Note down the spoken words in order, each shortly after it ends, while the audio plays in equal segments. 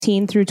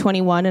18 through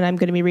 21, and I'm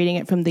going to be reading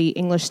it from the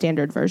English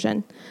Standard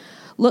Version.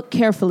 Look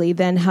carefully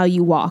then how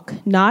you walk,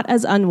 not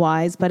as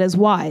unwise, but as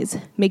wise,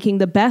 making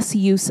the best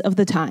use of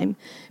the time,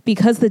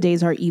 because the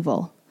days are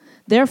evil.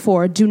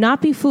 Therefore, do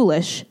not be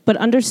foolish, but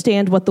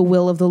understand what the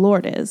will of the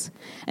Lord is.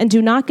 And do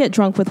not get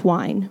drunk with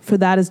wine, for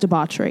that is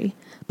debauchery,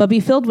 but be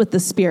filled with the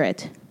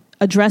Spirit,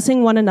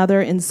 addressing one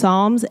another in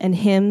psalms and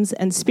hymns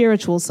and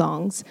spiritual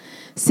songs,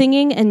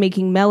 singing and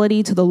making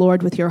melody to the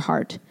Lord with your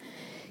heart,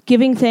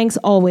 giving thanks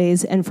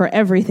always and for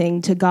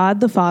everything to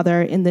God the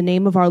Father in the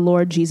name of our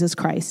Lord Jesus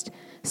Christ,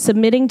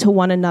 submitting to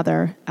one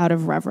another out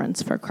of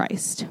reverence for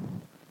Christ.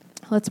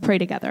 Let's pray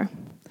together.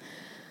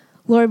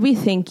 Lord, we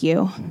thank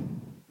you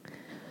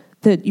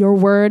that your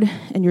word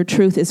and your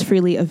truth is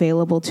freely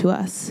available to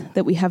us,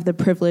 that we have the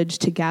privilege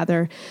to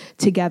gather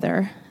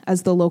together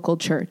as the local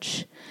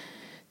church,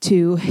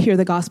 to hear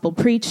the gospel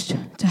preached,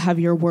 to have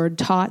your word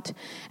taught,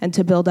 and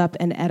to build up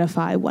and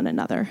edify one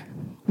another.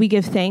 We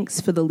give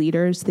thanks for the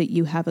leaders that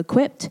you have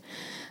equipped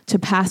to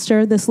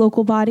pastor this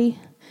local body.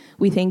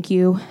 We thank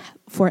you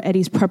for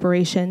Eddie's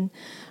preparation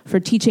for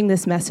teaching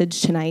this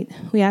message tonight.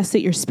 We ask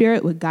that your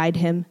Spirit would guide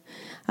him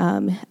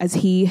as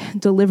he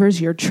delivers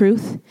your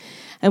truth.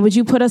 And would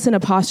you put us in a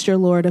posture,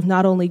 Lord, of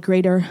not only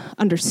greater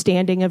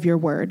understanding of your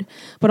word,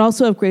 but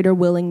also of greater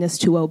willingness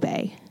to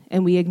obey.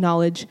 And we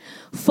acknowledge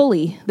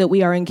fully that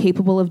we are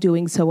incapable of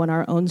doing so in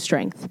our own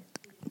strength,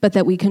 but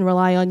that we can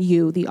rely on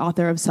you, the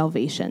author of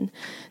salvation,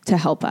 to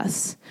help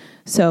us.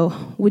 So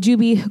would you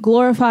be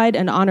glorified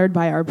and honored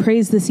by our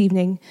praise this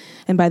evening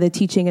and by the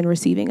teaching and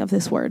receiving of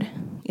this word.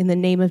 In the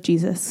name of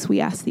Jesus, we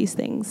ask these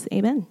things.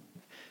 Amen.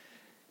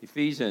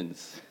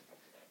 Ephesians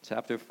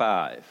chapter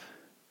 5,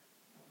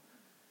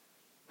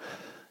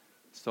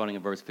 starting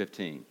in verse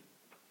 15.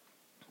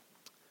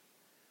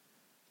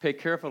 Pay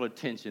careful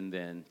attention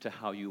then to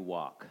how you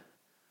walk,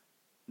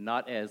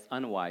 not as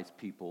unwise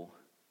people,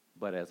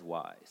 but as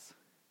wise.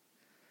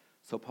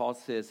 So Paul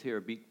says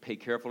here, pay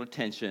careful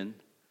attention,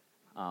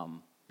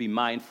 be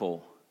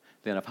mindful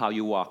then of how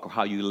you walk or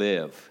how you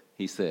live,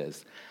 he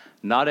says.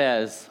 Not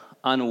as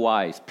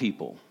unwise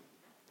people.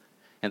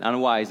 And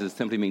unwise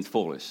simply means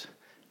foolish,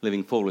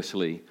 living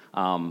foolishly,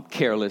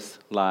 careless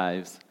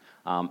lives,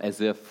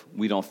 as if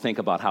we don't think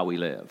about how we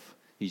live.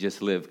 You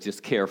just live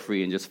just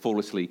carefree and just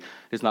foolishly.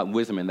 There's not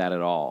wisdom in that at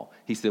all.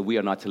 He said we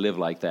are not to live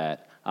like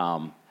that.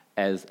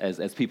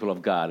 As people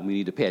of God, we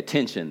need to pay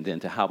attention then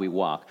to how we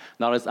walk,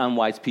 not as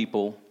unwise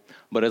people,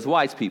 but as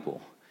wise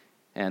people.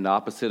 And the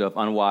opposite of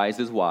unwise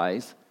is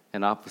wise,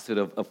 and opposite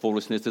of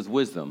foolishness is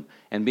wisdom.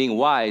 And being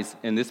wise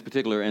in this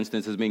particular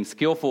instance is being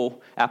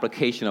skillful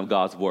application of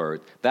God's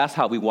word. That's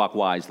how we walk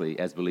wisely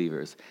as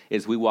believers,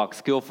 is we walk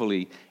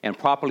skillfully and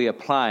properly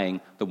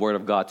applying the word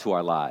of God to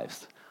our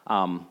lives.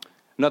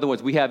 In other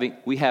words, we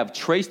have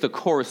traced the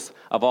course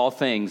of all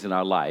things in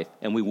our life,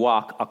 and we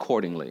walk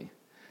accordingly.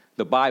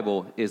 The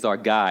Bible is our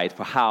guide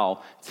for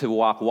how to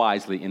walk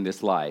wisely in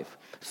this life.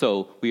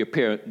 So we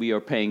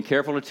are paying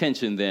careful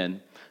attention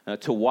then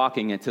to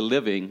walking and to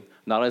living,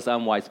 not as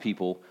unwise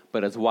people,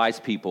 but as wise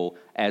people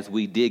as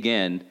we dig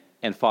in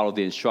and follow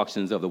the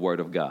instructions of the Word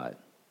of God.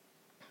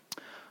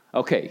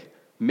 Okay,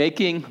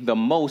 making the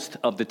most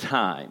of the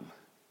time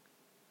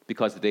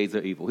because the days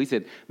are evil. He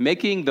said,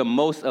 making the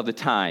most of the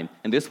time,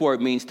 and this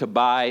word means to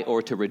buy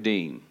or to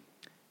redeem.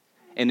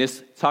 And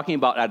it's talking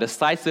about a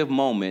decisive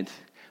moment,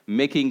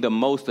 making the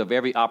most of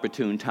every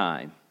opportune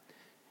time.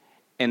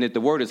 And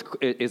the word is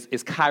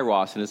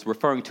kairos, and it's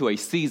referring to a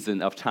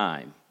season of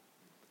time.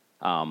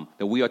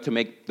 That we are to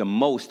make the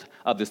most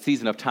of the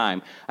season of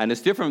time. And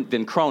it's different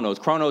than chronos.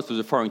 Chronos is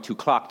referring to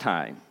clock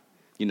time,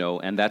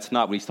 and that's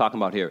not what he's talking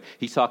about here.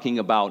 He's talking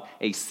about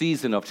a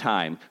season of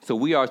time. So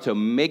we are to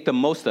make the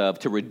most of,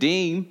 to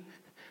redeem,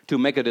 to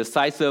make a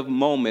decisive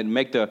moment,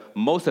 make the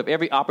most of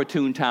every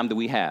opportune time that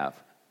we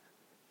have.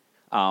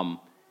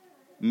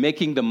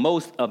 Making the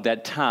most of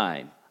that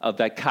time, of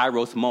that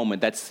kairos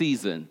moment, that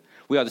season.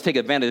 We are to take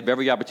advantage of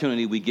every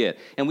opportunity we get.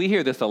 And we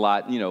hear this a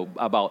lot,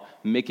 about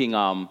taking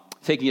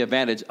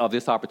advantage of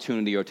this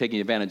opportunity or taking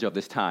advantage of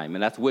this time.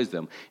 And that's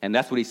wisdom. And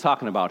that's what he's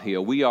talking about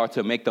here. We are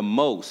to make the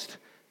most,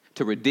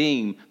 to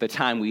redeem the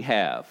time we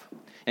have.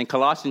 In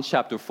Colossians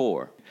chapter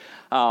 4.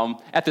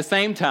 At the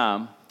same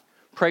time,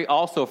 pray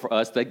also for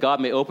us that God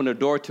may open the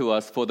door to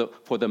us for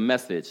the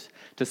message,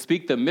 to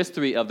speak the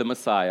mystery of the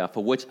Messiah,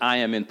 for which I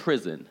am in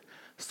prison,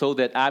 so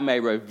that I may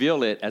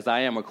reveal it as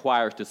I am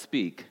required to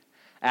speak.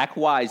 Act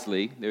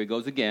wisely, there he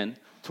goes again,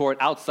 toward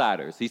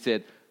outsiders. He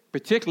said,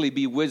 particularly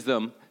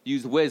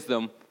use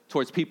wisdom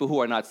towards people who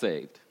are not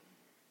saved.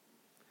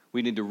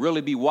 We need to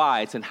really be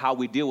wise in how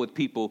we deal with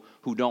people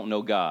who don't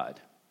know God.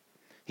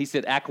 He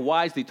said, act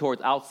wisely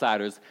towards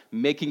outsiders,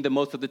 making the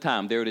most of the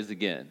time. There it is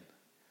again.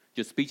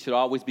 Your speech should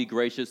always be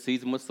gracious,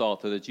 seasoned with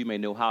salt, so that you may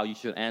know how you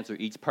should answer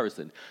each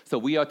person. So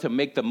we are to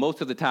make the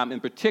most of the time, in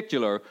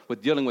particular,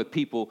 with dealing with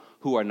people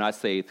who are not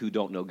saved, who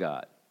don't know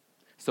God.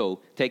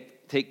 So take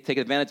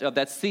advantage of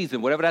that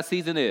season, whatever that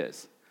season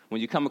is. When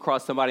you come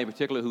across somebody in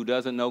particular who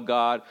doesn't know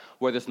God,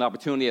 whether it's an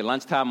opportunity at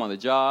lunchtime on the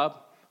job,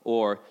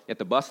 or at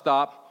the bus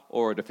stop,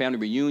 or the family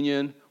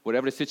reunion,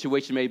 whatever the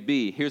situation may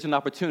be, here's an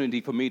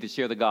opportunity for me to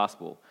share the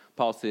gospel.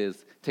 Paul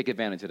says, take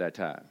advantage of that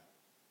time.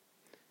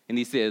 And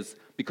he says,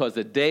 because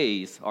the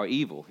days are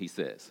evil, he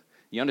says.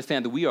 You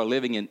understand that we are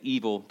living in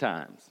evil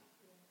times.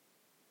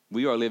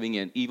 We are living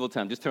in evil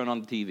times. Just turn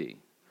on the TV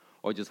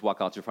or just walk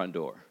out your front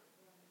door.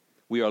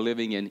 We are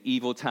living in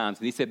evil times.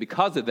 And he said,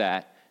 because of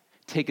that,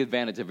 take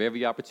advantage of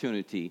every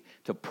opportunity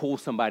to pull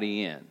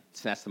somebody in,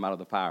 snatch them out of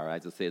the fire,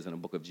 as it says in the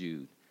book of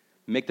Jude.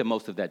 Make the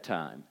most of that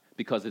time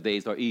because the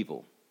days are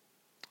evil.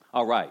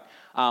 All right,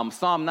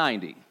 Psalm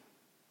 90.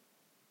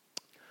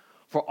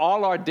 For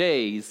all our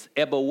days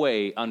ebb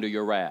away under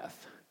your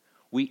wrath.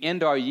 We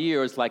end our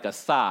years like a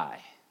sigh.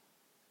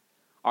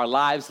 Our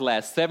lives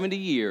last 70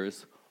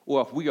 years,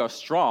 or if we are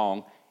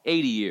strong,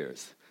 80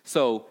 years.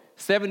 So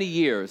 70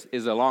 years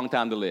is a long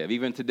time to live,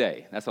 even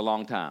today. That's a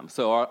long time.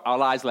 So our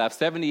lives last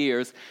 70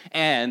 years,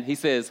 and he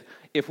says,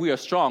 if we are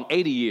strong,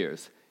 80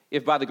 years.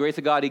 If by the grace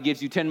of God he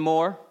gives you 10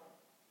 more,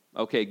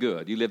 okay,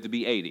 good. You live to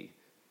be 80.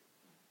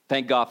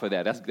 Thank God for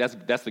that.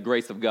 That's the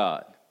grace of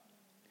God.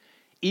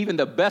 Even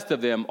the best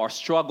of them are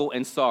struggle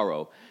and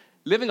sorrow.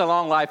 Living a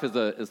long life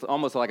is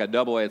almost like a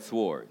double-edged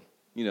sword.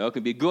 You know, it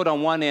can be good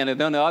on one end, and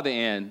then on the other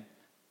end,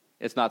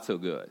 it's not so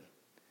good.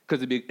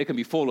 Because it can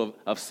be full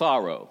of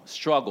sorrow,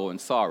 struggle and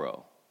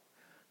sorrow,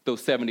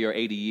 those 70 or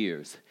 80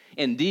 years.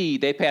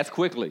 Indeed, they pass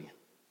quickly.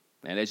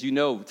 And as you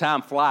know,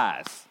 time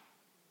flies.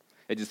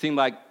 It just seemed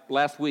like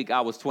last week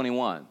I was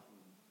 21.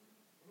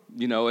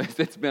 You know,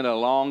 it's been a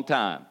long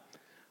time.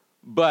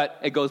 But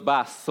it goes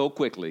by so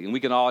quickly, and we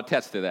can all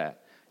attest to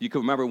that. You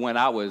can remember when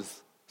I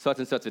was such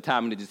and such a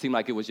time, and it just seemed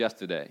like it was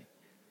yesterday.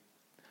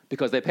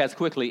 Because they pass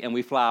quickly, and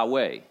we fly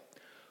away.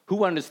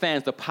 Who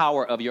understands the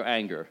power of your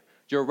anger?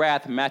 Your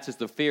wrath matches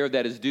the fear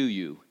that is due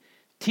you.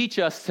 Teach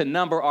us to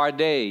number our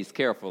days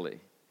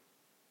carefully.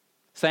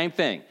 Same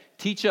thing.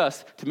 Teach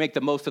us to make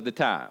the most of the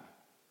time.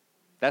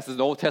 That's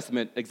the Old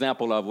Testament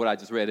example of what I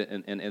just read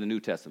in the New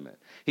Testament.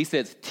 He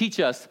says,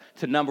 teach us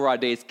to number our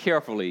days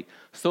carefully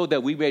so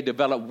that we may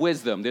develop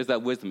wisdom. There's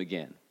that wisdom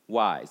again.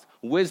 Wise.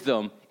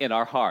 Wisdom in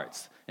our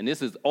hearts. And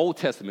this is Old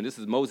Testament. This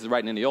is Moses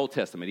writing in the Old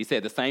Testament. He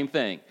said the same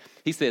thing.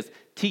 He says,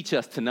 teach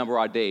us to number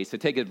our days, to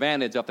take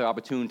advantage of the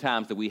opportune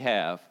times that we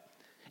have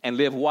and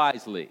live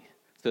wisely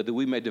so that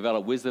we may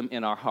develop wisdom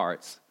in our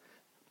hearts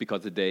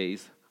because the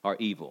days are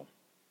evil.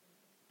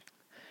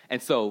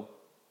 And so,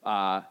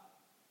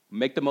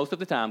 make the most of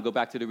the time. Go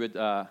back to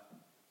the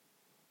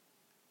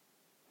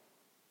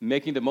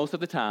making the most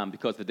of the time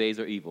because the days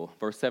are evil.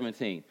 Verse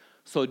 17.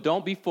 So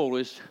don't be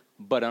foolish,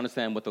 but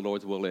understand what the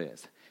Lord's will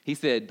is. He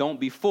said, don't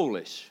be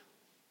foolish.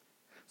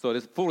 So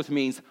this foolish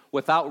means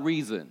without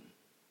reason.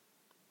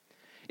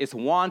 It's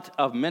want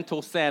of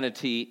mental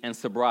sanity and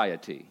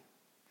sobriety.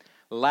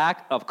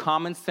 Lack of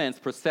common sense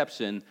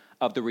perception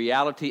of the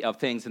reality of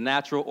things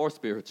natural or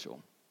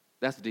spiritual.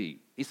 That's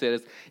deep. He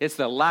says it's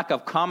the lack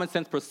of common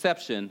sense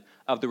perception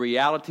of the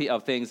reality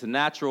of things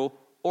natural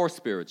or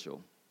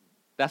spiritual.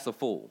 That's a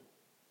fool.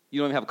 You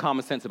don't even have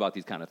common sense about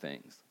these kind of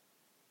things.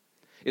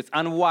 It's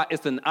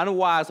an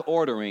unwise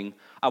ordering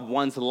of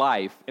one's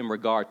life in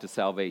regard to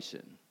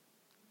salvation.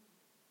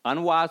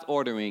 Unwise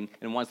ordering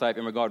in one's life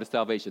in regard to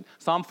salvation.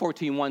 Psalm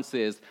 14:1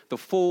 says, the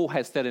fool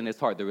has said in his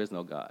heart, there is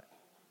no God.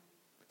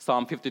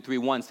 Psalm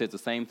 53:1 says the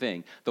same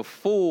thing. The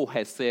fool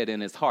has said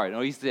in his heart.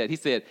 No, he said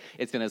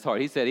it's in his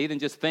heart. He said he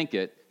didn't just think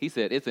it. He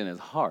said it's in his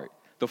heart.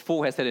 The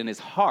fool has said in his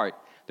heart,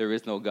 there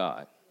is no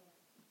God.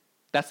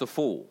 That's a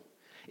fool.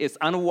 It's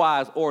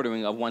unwise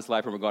ordering of one's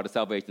life in regard to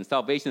salvation.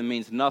 Salvation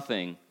means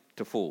nothing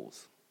to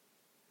fools.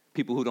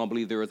 People who don't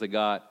believe there is a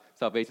God,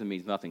 salvation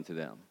means nothing to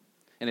them.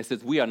 And it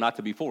says we are not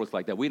to be foolish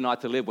like that. We're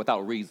not to live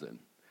without reason.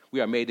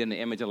 We are made in the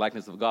image and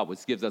likeness of God,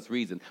 which gives us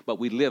reason, but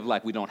we live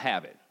like we don't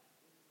have it.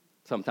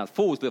 Sometimes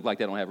fools live like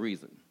they don't have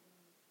reason.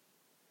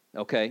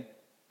 Okay?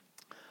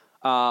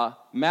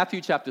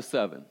 Matthew chapter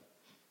 7.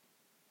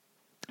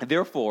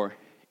 Therefore,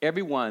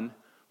 everyone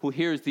who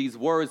hears these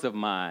words of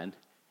mine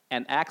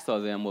and acts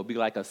on them will be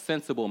like a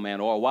sensible man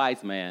or a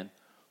wise man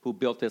who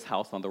built his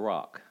house on the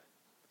rock.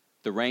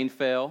 The rain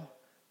fell,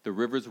 the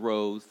rivers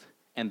rose,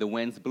 and the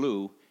winds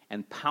blew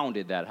and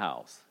pounded that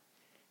house.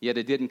 Yet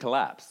it didn't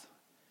collapse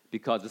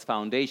because its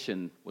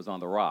foundation was on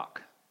the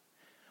rock.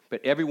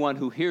 But everyone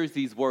who hears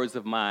these words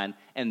of mine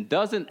and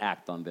doesn't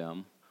act on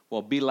them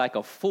will be like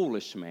a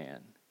foolish man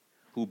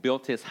who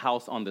built his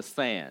house on the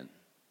sand.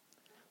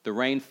 The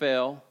rain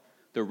fell,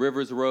 the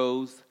rivers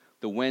rose,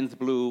 the winds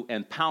blew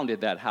and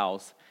pounded that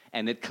house,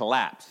 and it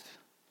collapsed.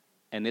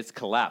 And its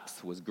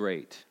collapse was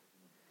great.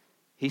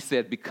 He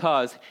said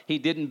because he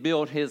didn't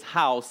build his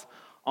house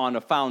on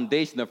a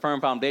foundation, a firm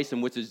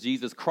foundation, which is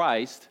Jesus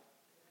Christ,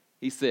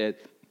 he said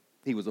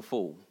he was a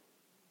fool.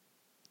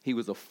 He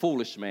was a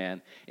foolish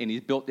man, and he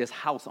built this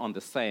house on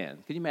the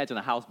sand. Can you imagine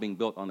a house being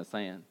built on the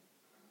sand?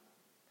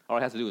 All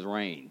it has to do is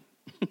rain,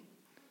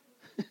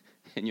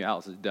 and your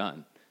house is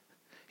done.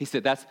 He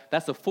said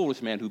that's a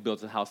foolish man who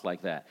builds a house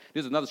like that.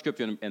 There's another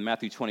scripture in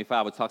Matthew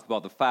 25 that talks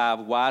about the 5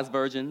 wise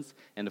virgins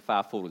and the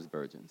 5 foolish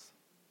virgins.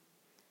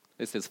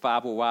 It says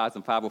 5 were wise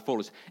and 5 were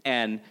foolish.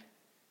 And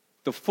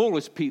the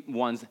foolish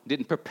ones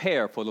didn't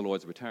prepare for the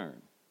Lord's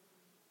return.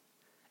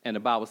 And the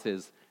Bible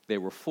says they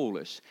were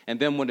foolish. And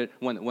then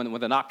when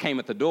the knock came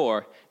at the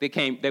door,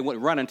 they went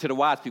running to the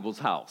wise people's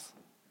house.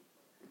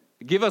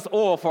 Give us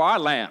oil for our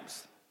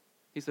lamps.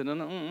 He said,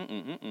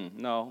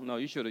 no,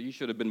 you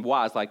should have been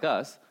wise like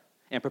us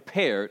and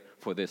prepared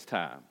for this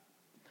time.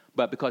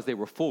 But because they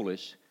were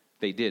foolish,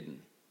 they didn't.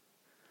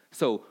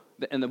 So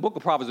in the book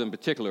of Proverbs in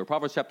particular,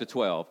 Proverbs chapter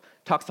 12,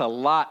 talks a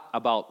lot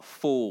about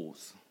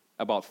fools,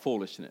 about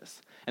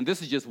foolishness. And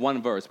this is just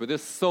one verse, but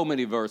there's so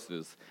many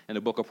verses in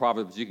the book of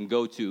Proverbs you can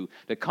go to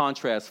that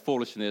contrast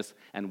foolishness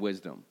and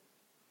wisdom.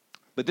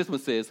 But this one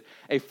says,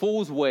 a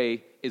fool's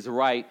way is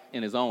right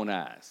in his own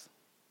eyes.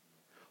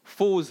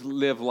 Fools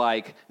live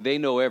like they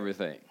know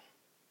everything.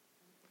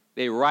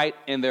 They right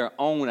in their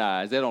own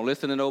eyes. They don't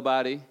listen to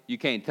nobody. You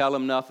can't tell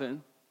them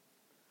nothing.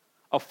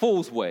 A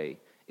fool's way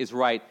is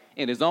right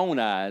in his own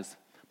eyes,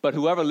 but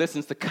whoever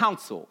listens to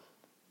counsel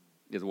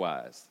is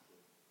wise.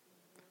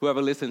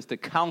 Whoever listens to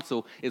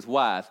counsel is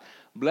wise.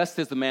 Blessed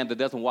is the man that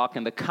doesn't walk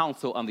in the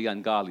counsel of the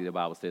ungodly, the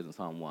Bible says in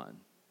Psalm 1.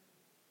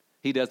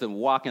 He doesn't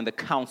walk in the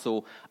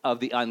counsel of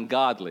the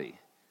ungodly.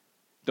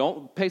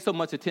 Don't pay so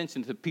much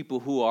attention to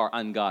people who are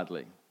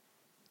ungodly.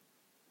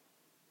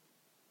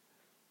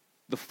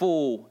 The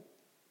fool's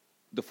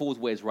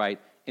way is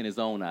right in his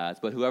own eyes,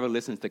 but whoever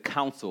listens to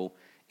counsel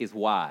is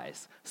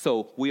wise.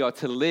 So we are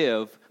to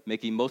live,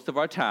 making most of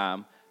our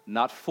time,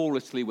 not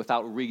foolishly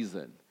without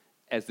reason,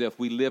 as if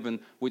we're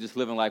just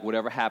living like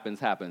whatever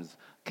happens, happens.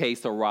 Que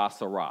sera,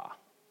 sera.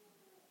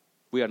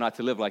 We are not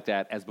to live like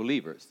that as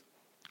believers.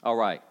 All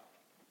right.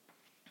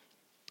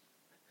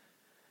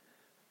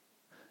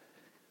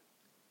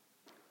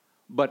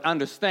 But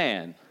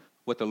understand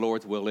what the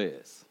Lord's will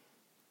is.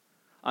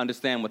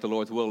 Understand what the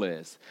Lord's will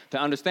is. To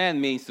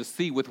understand means to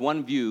see with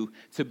one view,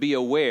 to be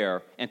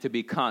aware, and to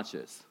be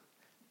conscious.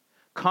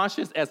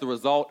 Conscious as the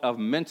result of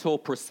mental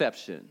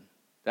perception.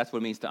 That's what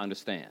it means to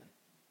understand.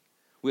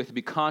 We have to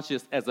be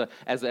conscious as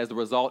a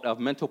result of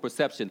mental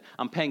perception.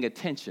 I'm paying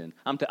attention.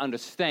 I'm to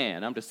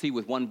understand. I'm to see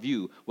with one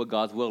view what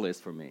God's will is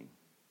for me.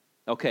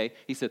 Okay?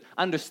 He said,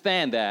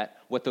 understand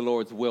that, what the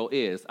Lord's will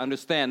is.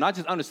 Understand, not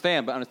just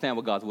understand, but understand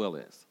what God's will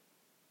is.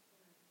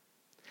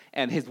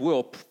 And his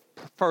will,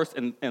 first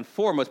and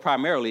foremost,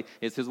 primarily,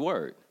 is his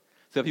word.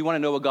 So if you want to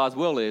know what God's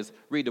will is,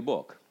 read the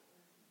book.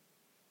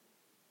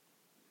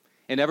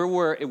 And every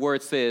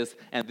word says,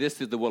 and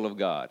this is the will of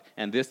God,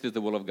 and this is the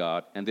will of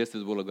God, and this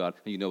is the will of God,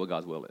 and you know what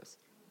God's will is.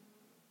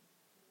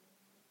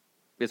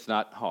 It's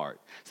not hard.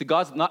 See,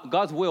 God's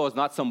will is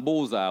not some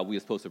bullseye we are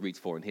supposed to reach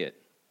for and hit.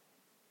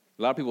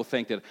 A lot of people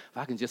think that if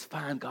I can just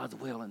find God's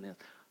will in this,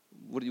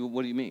 what do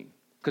you mean?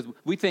 Because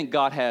we think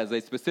God has a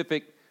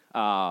specific,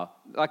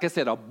 like I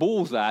said, a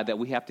bullseye that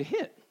we have to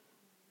hit.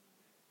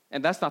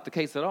 And that's not the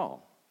case at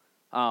all.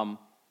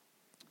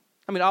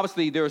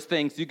 Obviously, there's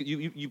things,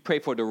 you pray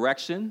for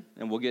direction,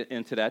 and we'll get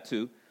into that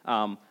too.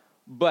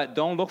 But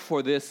don't look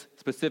for this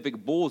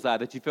specific bullseye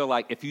that you feel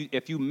like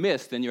if you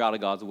miss, then you're out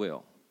of God's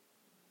will.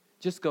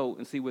 Just go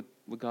and see what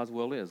God's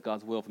will is.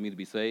 God's will for me to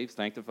be saved,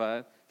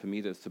 sanctified, for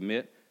me to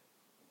submit.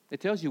 It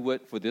tells you when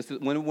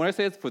it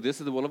says, for this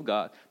is the will of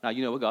God, now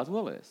you know what God's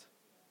will is.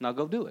 Now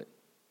go do it.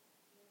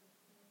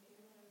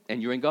 And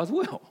you're in God's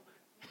will.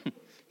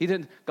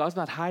 God's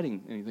not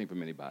hiding anything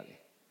from anybody.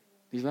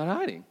 He's not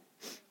hiding.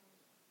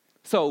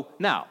 So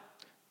now,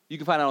 you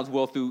can find out His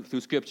will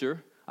through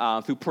Scripture,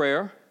 through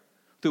prayer,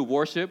 through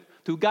worship,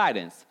 through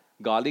guidance,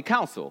 godly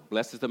counsel.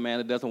 Blessed is the man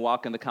that doesn't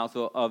walk in the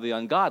counsel of the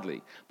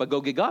ungodly, but go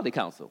get godly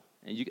counsel.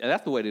 And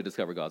that's the way to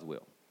discover God's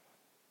will.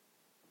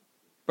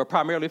 But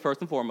primarily,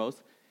 first and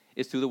foremost,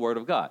 is through the Word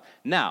of God.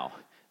 Now,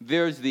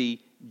 there's the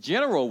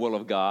general will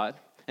of God,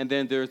 and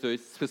then there's the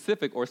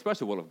specific or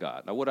special will of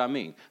God. Now, what do I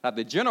mean? Now,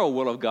 the general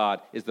will of God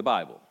is the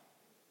Bible.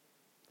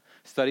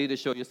 Study to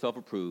show yourself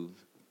approved.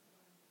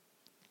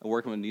 A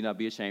workman need not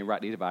be ashamed,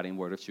 rightly dividing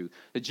word of truth.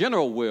 The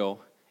general will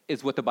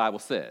is what the Bible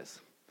says.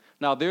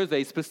 Now, there's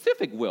a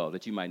specific will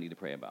that you might need to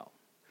pray about.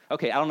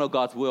 Okay, I don't know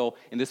God's will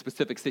in this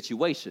specific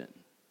situation.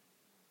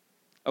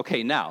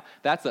 Okay, now,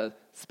 that's a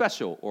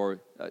special or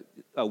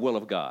a will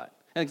of God.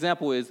 An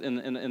example is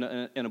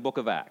in a book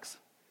of Acts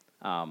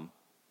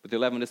with the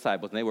 11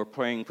 disciples, and they were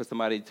praying for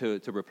somebody to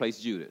replace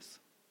Judas.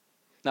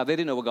 Now, they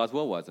didn't know what God's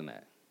will was in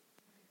that.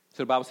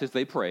 So the Bible says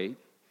they prayed,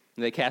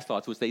 and they cast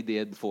lots, which they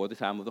did before the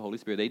time of the Holy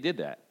Spirit. They did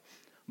that.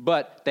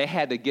 But they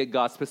had to get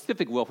God's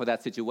specific will for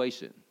that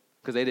situation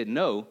because they didn't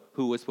know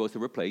who was supposed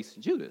to replace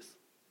Judas.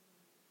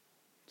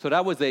 So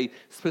that was a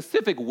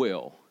specific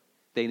will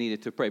they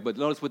needed to pray. But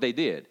notice what they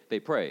did. They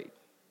prayed.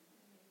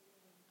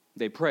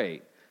 They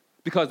prayed.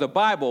 Because the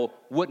Bible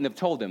wouldn't have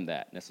told them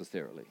that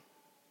necessarily.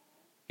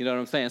 You know what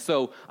I'm saying?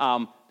 So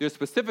there's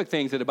specific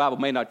things that the Bible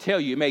may not tell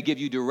you. It may give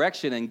you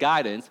direction and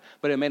guidance,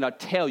 but it may not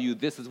tell you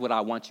this is what I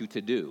want you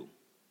to do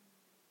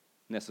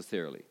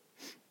necessarily.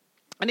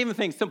 And even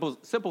things,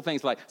 simple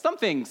things like, some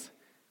things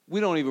we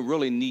don't even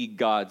really need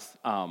God's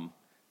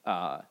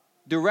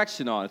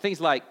direction on.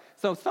 Things like,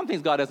 some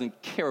things God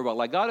doesn't care about.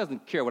 Like, God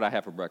doesn't care what I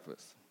have for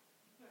breakfast.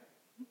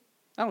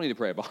 I don't need to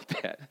pray about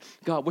that.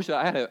 God,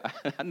 I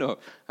know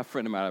a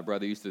friend of mine, a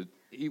brother,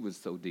 he was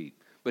so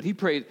deep. But he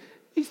prayed,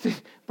 he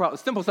said,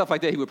 simple stuff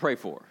like that he would pray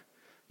for.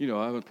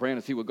 I was praying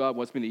to see what God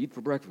wants me to eat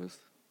for breakfast.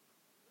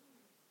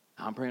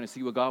 I'm praying to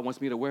see what God wants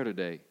me to wear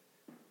today.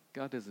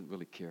 God doesn't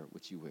really care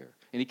what you wear.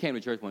 And he came to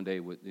church one day,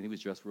 and he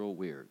was dressed real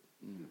weird.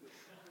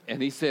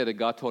 And he said that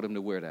God told him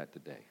to wear that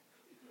today.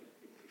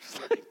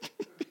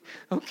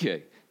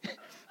 Okay.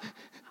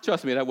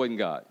 Trust me, that wasn't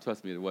God.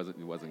 Trust me, it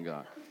wasn't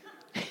God.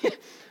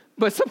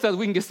 But sometimes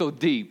we can get so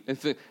deep and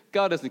say,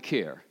 God doesn't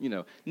care,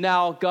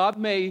 Now, God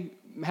may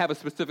have a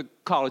specific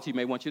college he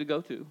may want you to go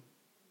to.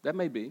 That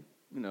may be,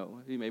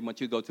 He may want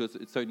you to go to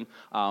a certain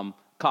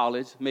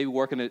college, maybe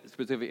work in a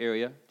specific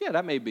area. Yeah,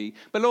 that may be.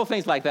 But little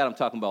things like that I'm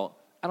talking about,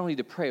 I don't need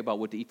to pray about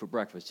what to eat for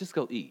breakfast. Just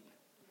go eat.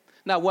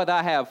 Now, whether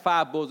I have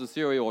 5 bowls of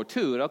cereal or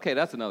 2, okay,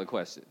 that's another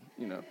question,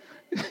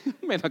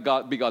 It may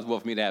not be God's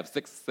will for me to have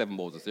 6, 7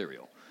 bowls of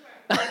cereal.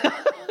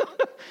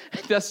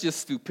 That's just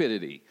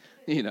stupidity,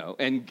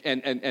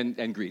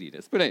 and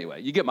greediness. But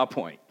anyway, you get my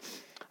point.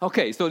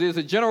 Okay, so there's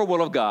a general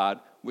will of God,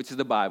 which is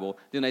the Bible,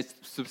 then a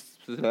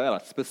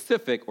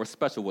specific or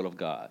special will of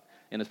God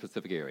in a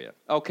specific area.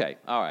 Okay,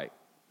 all right.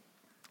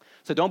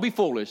 So don't be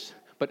foolish,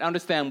 but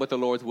understand what the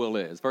Lord's will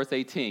is. Verse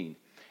 18,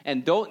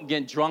 and don't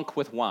get drunk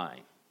with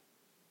wine.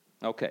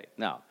 Okay,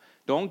 now,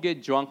 don't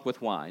get drunk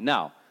with wine.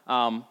 Now,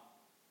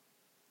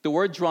 the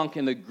word drunk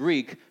in the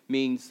Greek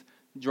means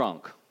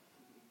drunk.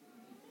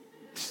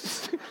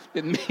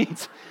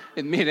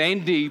 It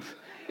ain't deep.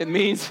 It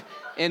means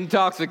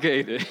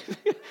intoxicated.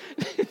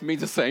 It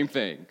means the same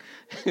thing.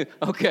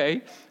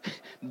 Okay?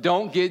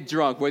 Don't get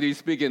drunk. Whether you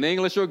speak in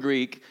English or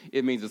Greek,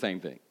 it means the same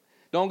thing.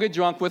 Don't get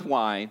drunk with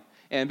wine.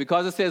 And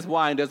because it says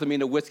wine doesn't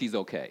mean the whiskey's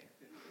okay.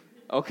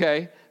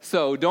 Okay?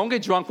 So don't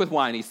get drunk with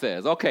wine, he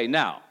says. Okay,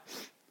 now,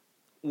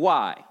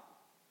 why?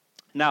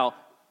 Now,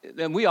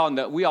 and we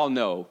all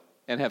know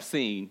and have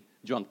seen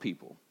drunk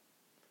people.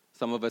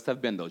 Some of us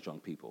have been those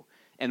drunk people.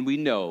 And we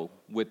know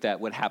what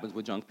happens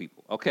with drunk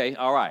people. Okay?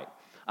 All right.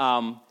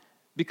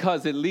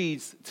 Because it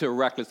leads to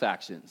reckless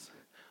actions.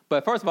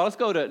 But first of all,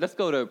 let's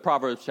go to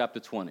Proverbs chapter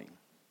 20.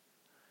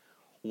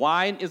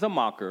 Wine is a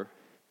mocker,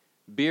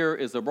 beer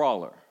is a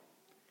brawler,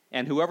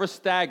 and whoever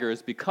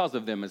staggers because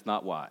of them is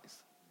not wise.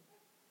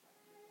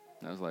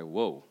 And I was like,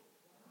 whoa,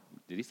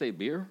 did he say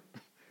beer?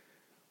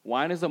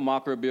 Wine is a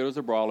mocker, beer is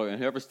a brawler, and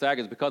whoever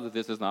staggers because of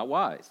this is not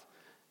wise.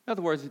 In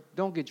other words,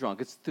 don't get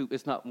drunk.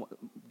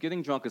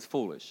 Getting drunk is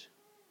foolish.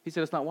 He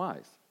said it's not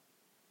wise.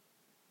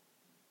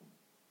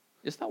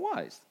 It's not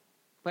wise.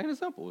 Plain and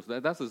simple.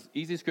 That's an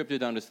easy scripture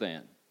to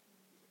understand.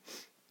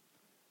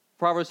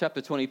 Proverbs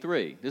chapter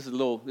 23. This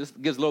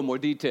gives a little more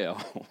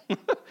detail.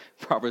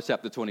 Proverbs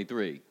chapter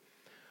 23.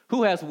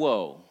 Who has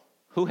woe?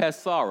 Who has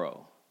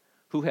sorrow?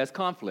 Who has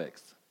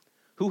conflicts?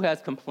 Who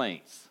has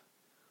complaints?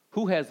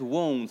 Who has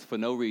wounds for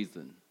no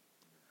reason?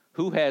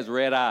 Who has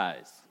red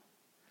eyes?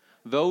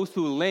 Those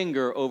who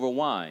linger over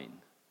wine.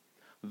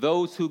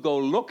 Those who go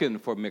looking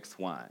for mixed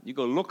wine. You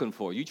go looking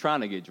for it. You're trying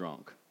to get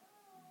drunk.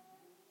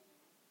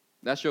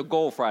 That's your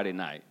goal Friday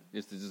night,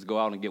 is to just go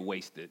out and get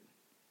wasted.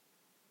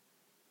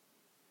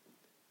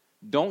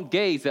 Don't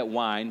gaze at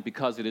wine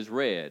because it is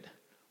red,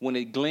 when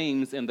it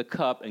gleams in the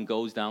cup and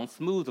goes down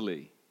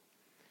smoothly.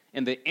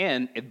 In the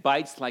end, it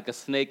bites like a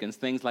snake and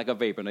stings like a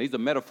vapor. Now, these are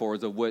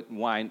metaphors of what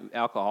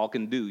alcohol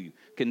can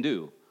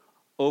do,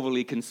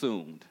 overly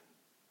consumed.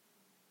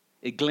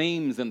 It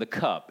gleams in the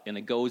cup, and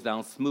it goes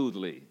down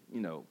smoothly.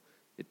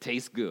 It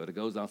tastes good. It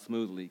goes down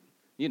smoothly.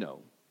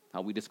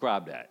 How we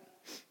describe that.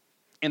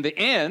 In the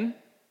end,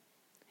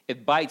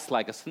 it bites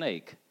like a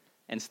snake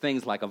and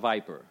stings like a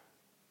viper.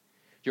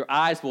 Your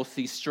eyes will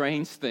see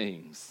strange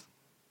things,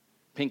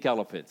 pink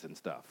elephants and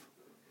stuff.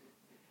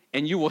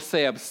 And you will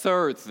say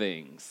absurd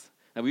things.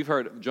 Now, we've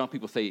heard drunk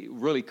people say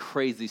really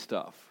crazy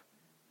stuff.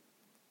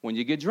 When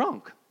you get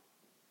drunk,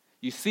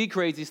 you see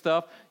crazy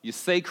stuff, you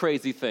say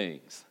crazy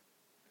things.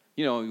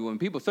 When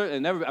people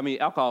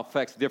alcohol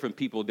affects different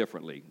people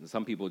differently.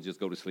 Some people just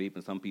go to sleep,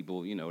 and some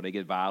people, they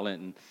get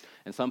violent,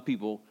 and some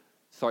people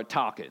start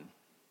talking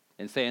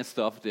and saying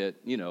stuff that,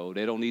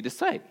 they don't need to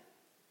say.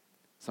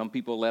 Some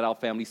people let out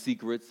family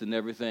secrets and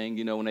everything,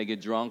 when they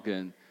get drunk,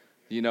 and,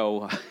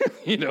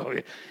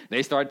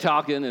 they start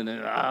talking, and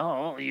then,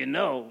 that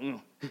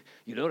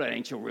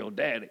ain't your real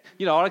daddy.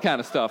 All that kind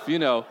of stuff,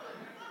 and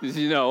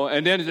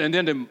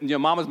then your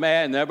mama's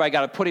mad, and everybody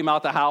got to put him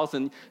out the house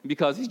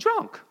because he's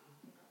drunk.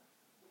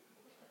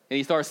 And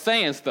he starts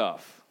saying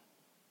stuff.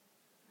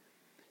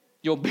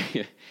 You'll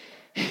be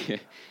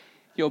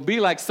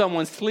like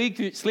someone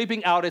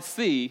sleeping out at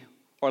sea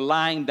or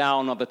lying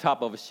down on the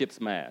top of a ship's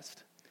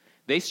mast.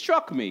 They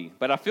struck me,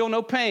 but I feel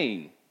no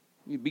pain.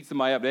 You beat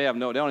somebody up, they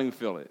don't even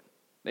feel it.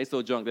 They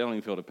so drunk, they don't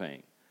even feel the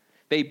pain.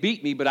 They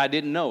beat me, but I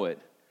didn't know it.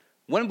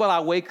 When will I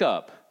wake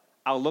up?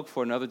 I'll look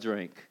for another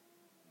drink.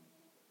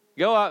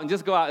 Go out and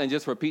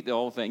just repeat the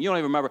whole thing. You don't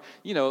even remember,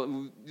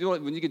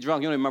 when you get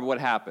drunk, you don't even remember what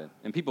happened.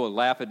 And people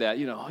laugh at that.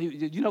 You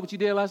know what you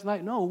did last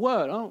night? No,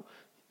 what?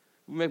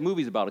 We make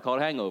movies about it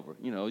called Hangover.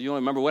 You don't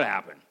remember what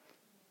happened.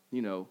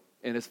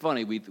 And it's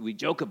funny, we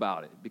joke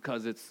about it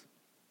because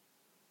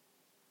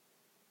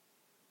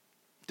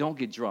don't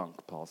get drunk,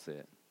 Paul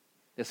said.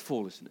 It's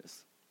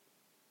foolishness.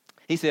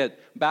 He said,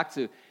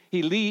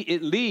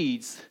 it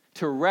leads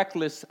to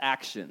reckless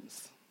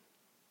actions.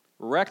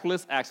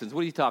 Reckless actions.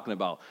 What are you talking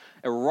about?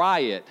 A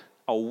riot,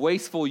 a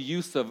wasteful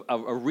use of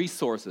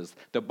resources,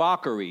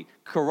 debauchery,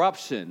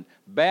 corruption,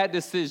 bad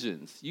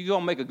decisions. You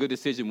don't make a good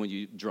decision when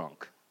you're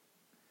drunk.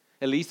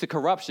 It leads to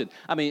corruption.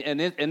 I mean,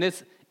 and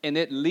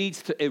it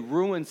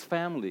ruins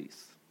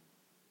families.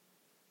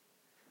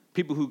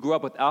 People who grew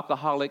up with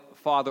alcoholic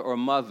father or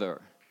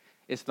mother,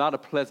 it's not a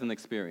pleasant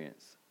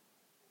experience.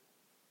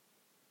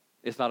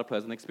 It's not a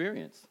pleasant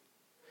experience.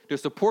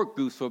 There's support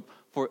groups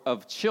for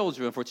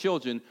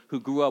children who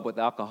grew up with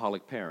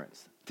alcoholic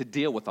parents to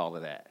deal with all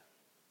of that.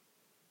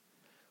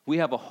 We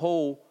have a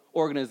whole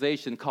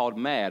organization called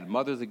MAD,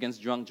 Mothers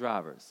Against Drunk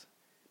Drivers,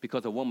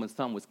 because a woman's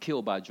son was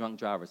killed by a drunk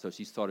driver, so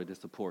she started a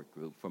support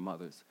group for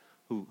mothers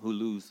who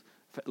lose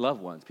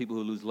loved ones, people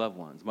who lose loved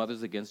ones,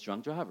 Mothers Against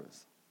Drunk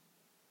Drivers.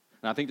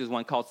 And I think there's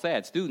one called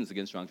SAD, Students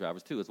Against Drunk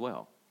Drivers, too, as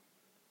well,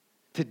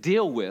 to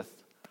deal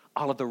with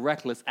all of the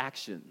reckless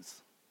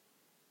actions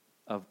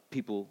of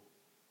people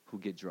who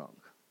get drunk.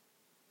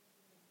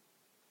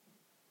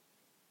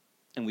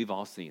 And we've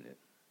all seen it.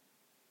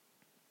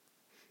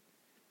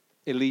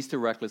 It leads to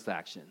reckless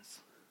actions.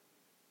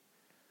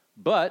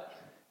 But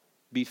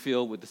be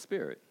filled with the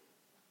Spirit.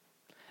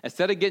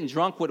 Instead of getting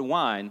drunk with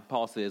wine,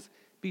 Paul says,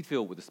 be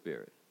filled with the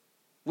Spirit.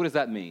 What does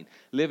that mean?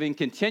 Living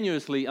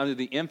continuously under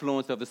the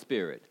influence of the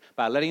Spirit,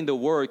 by letting the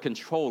Word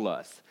control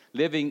us,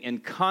 living in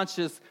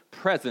conscious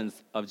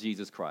presence of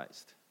Jesus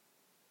Christ.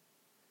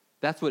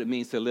 That's what it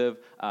means to live,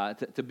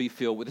 to be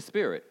filled with the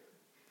Spirit.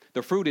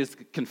 The fruit is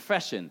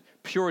confession,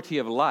 purity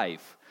of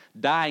life,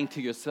 dying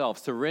to yourself,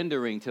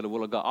 surrendering to the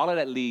will of God. All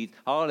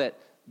of that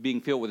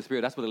being filled with the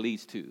Spirit, that's what it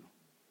leads to.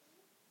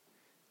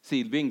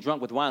 See, being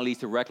drunk with wine leads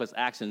to reckless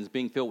actions.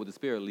 Being filled with the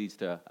Spirit leads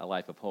to a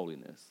life of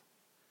holiness.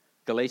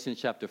 Galatians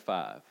chapter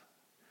 5.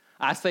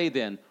 I say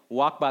then,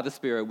 walk by the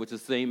Spirit, which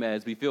is the same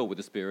as be filled with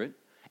the Spirit,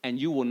 and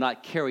you will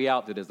not carry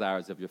out the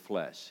desires of your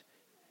flesh.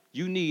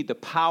 You need the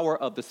power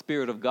of the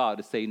Spirit of God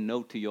to say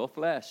no to your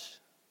flesh.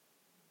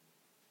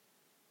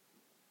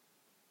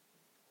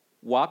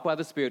 Walk by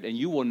the Spirit, and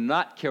you will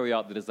not carry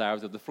out the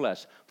desires of the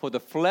flesh. For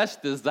the flesh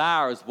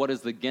desires what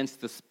is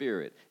against the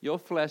Spirit. Your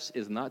flesh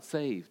is not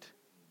saved.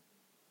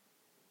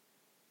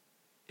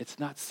 It's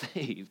not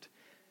saved.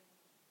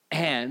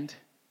 And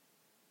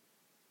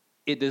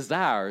it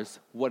desires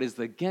what is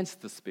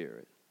against the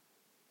Spirit.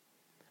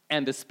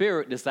 And the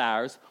Spirit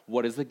desires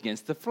what is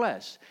against the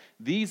flesh.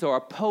 These are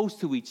opposed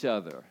to each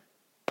other.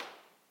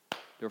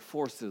 They're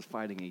forces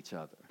fighting each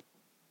other.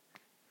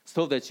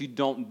 So that you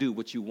don't do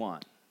what you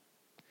want.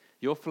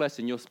 Your flesh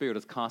and your spirit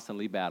is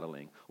constantly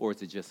battling, or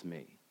is it just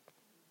me?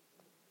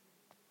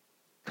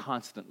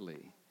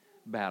 Constantly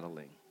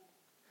battling.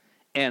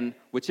 And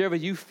whichever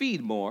you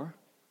feed more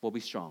will be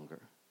stronger.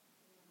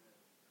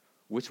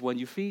 Which one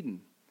you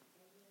feeding?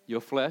 Your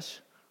flesh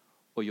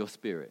or your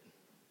spirit?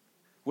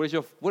 What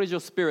does your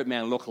spirit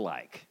man look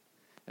like?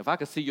 If I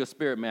could see your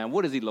spirit man,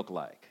 what does he look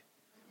like?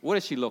 What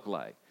does she look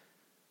like?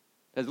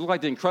 Does it look like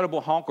the Incredible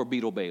Hulk or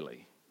Beetle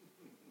Bailey?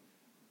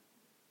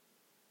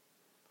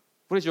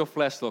 What does your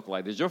flesh look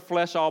like? Is your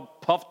flesh all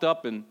puffed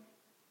up and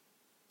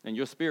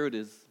your spirit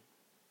is?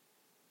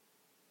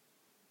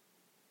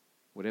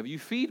 Whatever you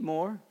feed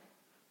more,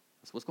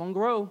 that's what's going to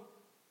grow.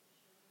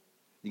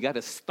 You got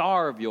to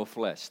starve your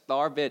flesh.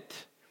 Starve it.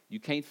 You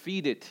can't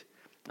feed it.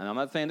 And I'm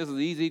not saying this is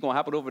easy, going to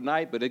happen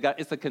overnight, but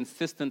it's a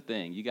consistent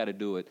thing. You got to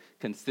do it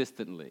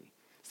consistently.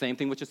 Same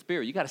thing with your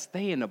spirit. You got to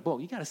stay in the book.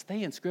 You got to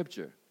stay in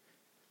Scripture.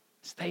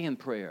 Stay in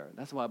prayer.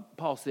 That's why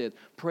Paul said,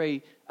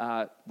 pray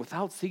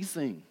without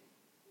ceasing.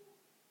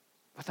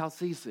 Without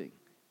ceasing.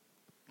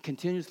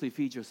 Continuously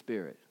feed your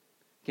spirit.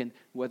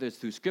 Whether it's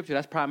through Scripture,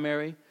 that's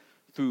primary,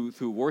 through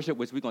worship,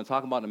 which we're going to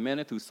talk about in a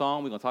minute, through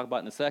song, we're going to talk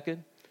about in a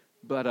second,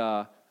 but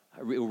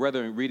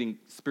rather than reading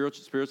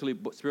spiritual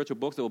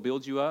books that will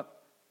build you up,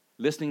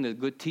 listening to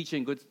good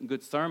teaching,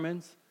 good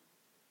sermons,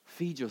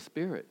 feed your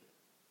spirit.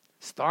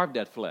 Starve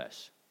that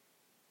flesh.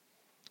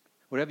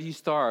 Whatever you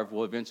starve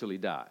will eventually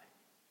die.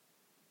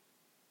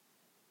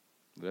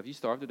 Whatever you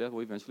starve to death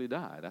will eventually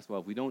die. That's why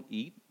if we don't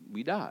eat,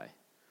 we die.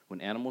 When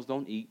animals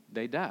don't eat,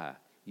 they die.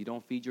 You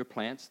don't feed your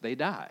plants, they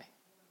die.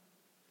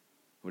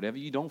 Whatever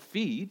you don't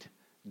feed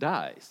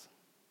dies.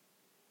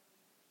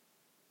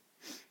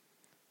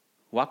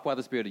 Walk by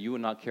the Spirit, and you will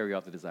not carry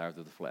out the desires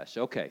of the flesh.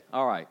 Okay,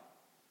 all right.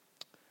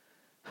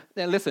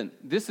 Now listen,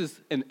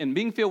 and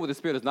being filled with the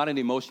Spirit is not an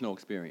emotional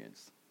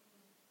experience.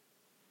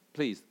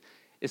 Please,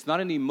 it's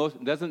not an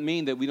emotion. Doesn't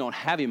mean that we don't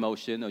have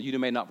emotion, or you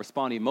may not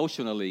respond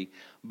emotionally,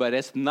 but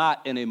it's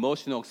not an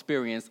emotional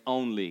experience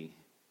only.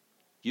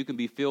 You can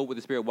be filled with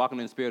the Spirit, walking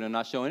in the Spirit, and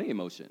not showing any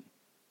emotion.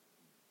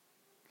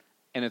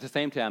 And at the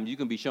same time, you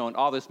can be showing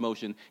all this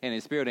motion, and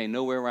the Spirit ain't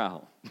nowhere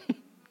around.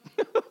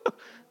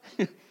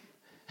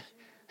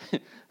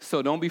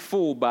 So don't be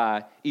fooled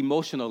by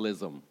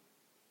emotionalism.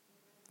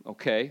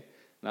 Okay?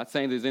 Not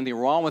saying there's anything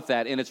wrong with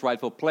that in its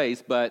rightful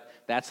place, but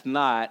that's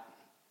not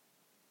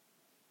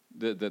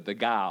the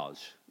gouge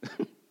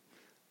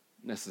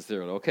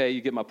necessarily, okay?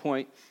 You get my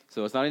point?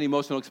 So it's not an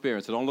emotional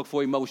experience, so don't look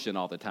for emotion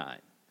all the time.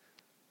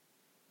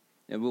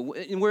 And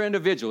we're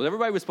individuals.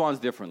 Everybody responds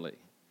differently,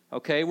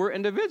 okay? We're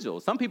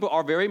individuals. Some people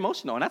are very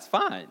emotional, and that's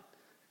fine.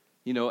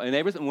 You know, and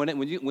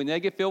when they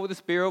get filled with the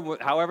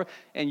Spirit, however,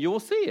 and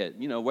you'll see it,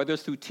 you know, whether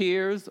it's through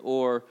tears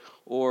or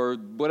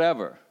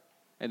whatever.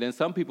 And then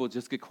some people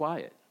just get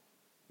quiet,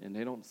 and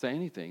they don't say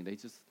anything.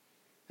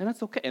 And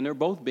that's okay. And they're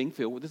both being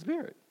filled with the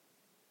Spirit.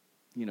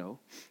 You know,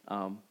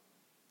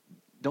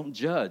 don't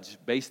judge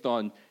based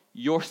on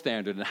your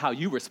standard and how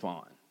you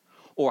respond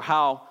or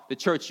how the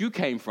church you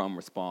came from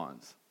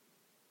responds.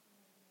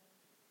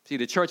 See,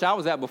 the church I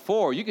was at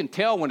before, you can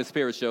tell when the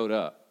Spirit showed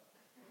up.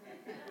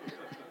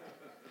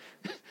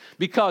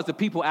 Because the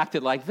people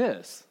acted like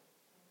this.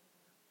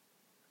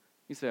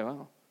 You say,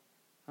 well,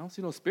 I don't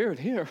see no Spirit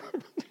here.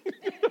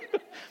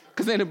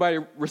 Because anybody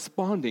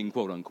responding,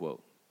 quote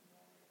unquote.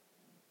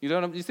 You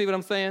see what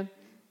I'm saying?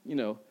 You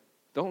know,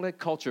 don't let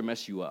culture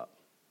mess you up.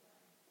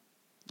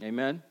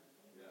 Amen?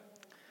 Yeah.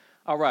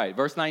 All right,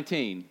 verse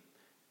 19.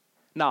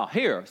 Now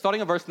here, starting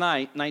at verse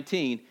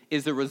 19,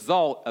 is the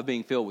result of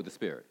being filled with the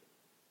Spirit.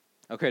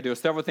 Okay, there are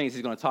several things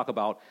he's going to talk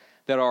about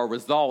that are a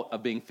result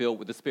of being filled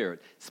with the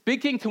Spirit.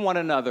 Speaking to one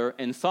another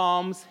in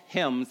psalms,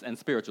 hymns, and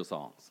spiritual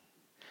songs.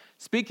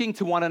 Speaking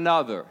to one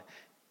another.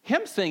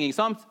 Hymn singing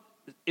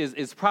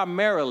is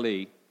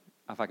primarily,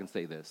 if I can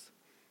say this,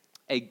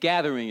 a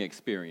gathering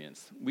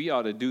experience. We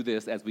ought to do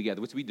this as we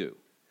gather, which we do.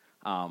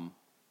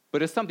 But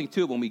there's something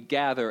to it when we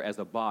gather as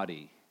a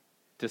body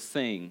to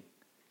sing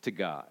to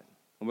God.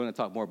 And we're going to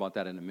talk more about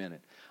that in a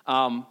minute.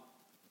 But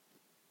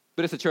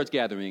it's a church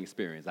gathering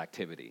experience,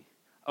 activity.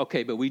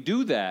 Okay, but we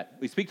do that.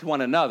 We speak to one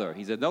another.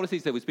 Notice he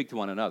said we speak to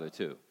one another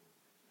too.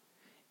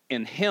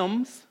 In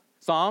hymns,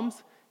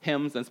 psalms,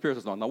 hymns, and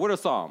spiritual songs. Now, what are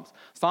psalms?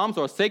 Psalms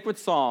are sacred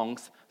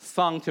songs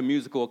sung to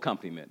musical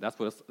accompaniment. That's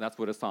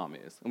what a psalm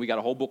is. And we got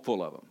a whole book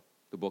full of them,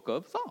 the book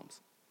of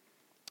Psalms.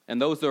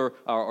 And those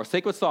are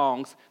sacred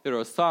songs that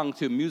are sung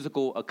to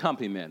musical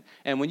accompaniment.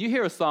 And when you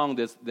hear a song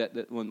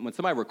when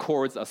somebody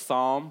records a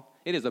psalm,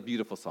 it is a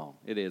beautiful song.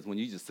 It is.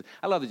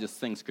 I love to just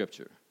sing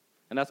scripture.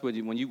 And that's when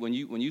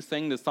you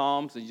sing the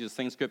psalms and you just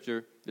sing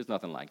scripture, there's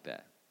nothing like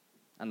that.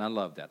 And I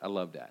love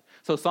that.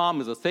 So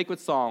psalm is a sacred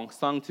song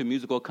sung to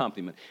musical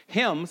accompaniment.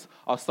 Hymns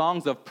are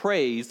songs of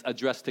praise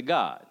addressed to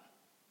God.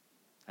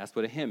 That's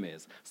what a hymn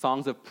is.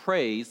 Songs of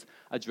praise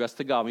addressed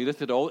to God. When you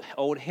listen to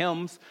old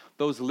hymns,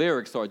 those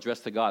lyrics are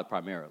addressed to God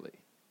primarily.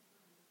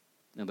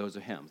 And those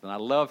are hymns. And I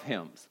love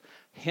hymns.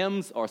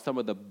 Hymns are some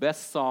of the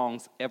best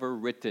songs ever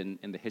written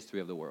in the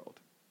history of the world.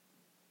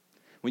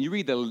 When you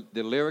read the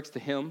lyrics to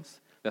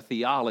hymns, the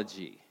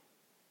theology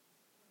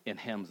in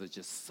hymns is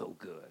just so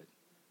good.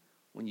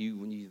 When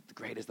you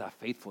great is thy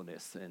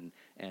faithfulness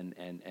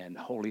and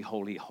holy,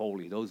 holy,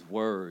 holy, those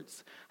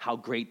words, how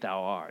great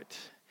thou art.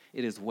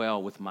 It is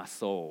well with my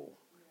soul.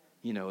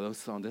 You know, those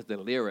songs, the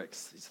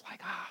lyrics, it's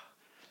like,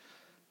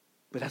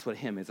 But that's what a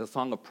hymn is, a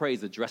song of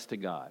praise addressed to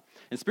God.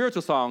 And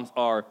spiritual songs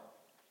are,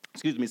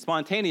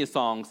 spontaneous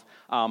songs.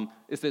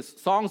 It's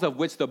this songs of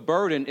which the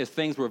burden is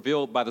things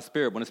revealed by the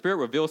Spirit. When the Spirit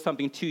reveals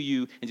something to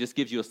you and just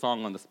gives you a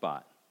song on the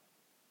spot.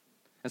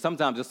 And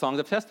sometimes it's songs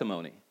of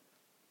testimony.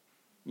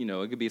 You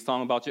know, it could be a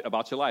song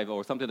about your life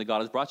or something that God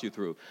has brought you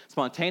through.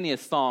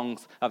 Spontaneous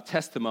songs of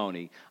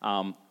testimony,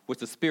 which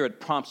the Spirit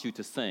prompts you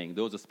to sing.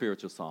 Those are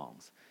spiritual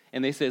songs.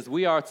 And they says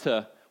we are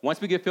to, once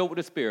we get filled with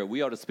the Spirit,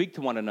 we are to speak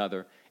to one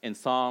another in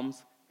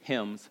psalms,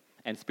 hymns,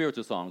 and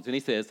spiritual songs. And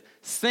he says,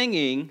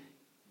 singing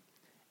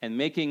and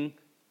making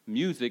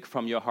music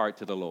from your heart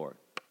to the Lord.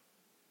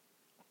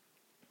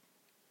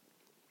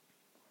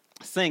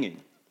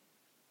 Singing.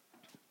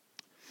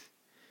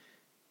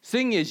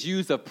 Singing is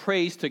used of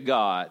praise to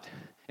God,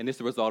 and it's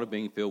the result of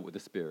being filled with the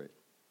Spirit.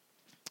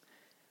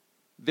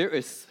 There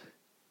is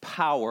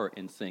power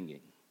in singing.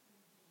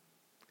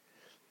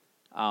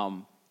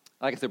 Like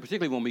I said,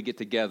 particularly when we get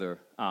together,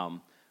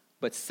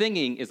 but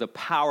singing is a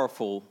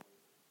powerful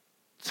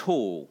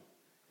tool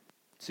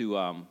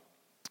to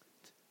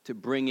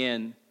bring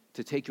in,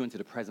 to take you into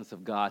the presence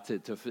of God,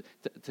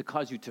 to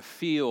cause you to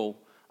feel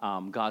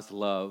God's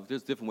love.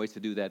 There's different ways to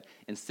do that,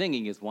 and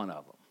singing is one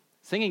of them.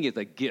 Singing is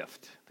a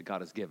gift that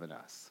God has given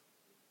us.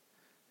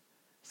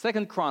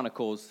 2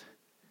 Chronicles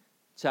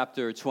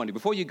chapter 20.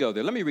 Before you go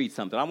there, let me read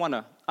something. I want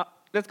to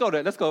let's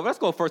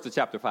go first to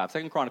chapter 5.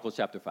 2 Chronicles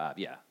chapter 5.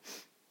 Yeah.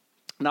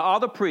 Now all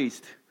the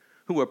priests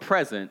who were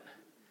present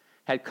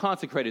had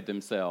consecrated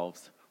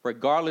themselves,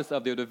 regardless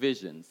of their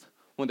divisions.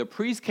 When the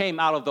priests came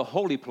out of the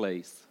holy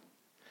place,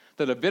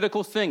 the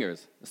Levitical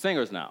singers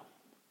now,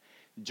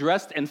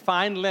 dressed in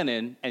fine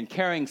linen and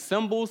carrying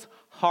cymbals,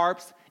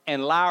 harps,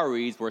 and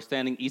lyres were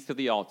standing east of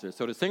the altar.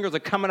 So the singers are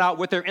coming out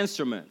with their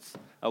instruments,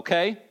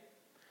 okay?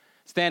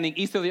 Standing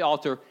east of the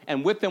altar,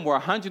 and with them were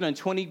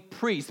 120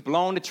 priests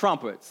blowing the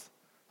trumpets.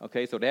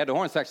 Okay, so they had the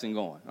horn section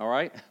going, all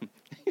right?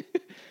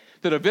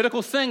 The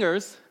Levitical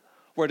singers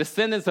were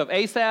descendants of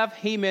Asaph,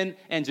 Heman,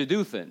 and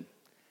Jeduthun.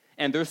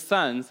 and their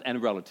sons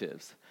and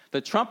relatives.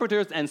 The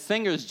trumpeters and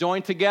singers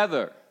joined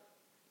together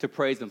to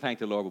praise and thank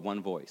the Lord with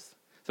one voice.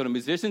 So the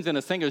musicians and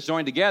the singers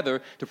joined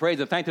together to praise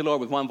and thank the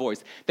Lord with one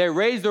voice. They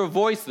raised their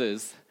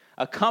voices,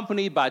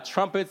 accompanied by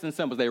trumpets and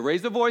cymbals. They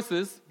raised their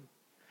voices,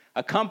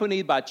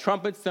 accompanied by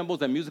trumpets,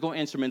 cymbals, and musical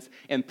instruments,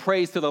 in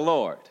praise to the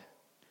Lord.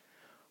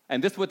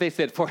 And this is what they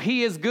said: for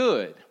he is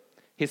good,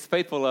 his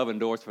faithful love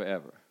endures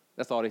forever.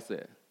 That's all they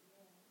said.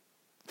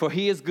 For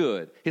he is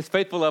good, his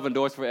faithful love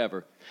endures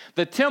forever.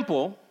 The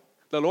temple,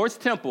 the Lord's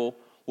temple,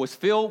 was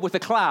filled with a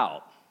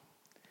cloud.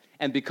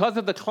 And because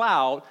of the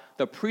cloud,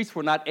 the priests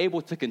were not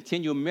able to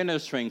continue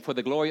ministering, for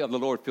the glory of the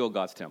Lord filled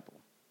God's temple.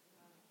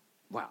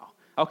 Wow.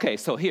 Okay,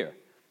 so here,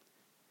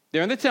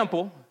 they're in the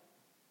temple,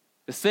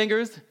 the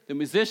singers, the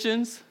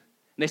musicians,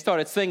 and they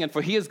started singing,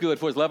 for he is good,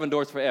 for his love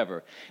endures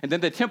forever. And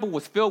then the temple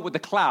was filled with the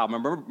cloud.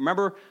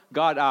 Remember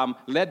God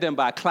led them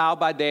by a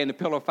cloud by day and a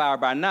pillar of fire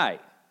by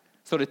night.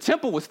 So the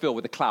temple was filled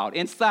with the cloud.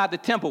 Inside the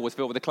temple was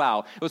filled with the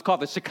cloud. It was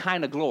called the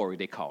Shekinah glory,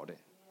 they called it.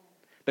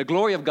 The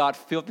glory of God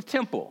filled the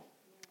temple.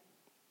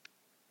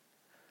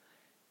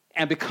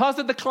 And because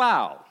of the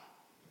cloud,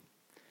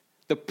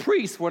 the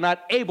priests were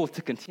not able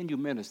to continue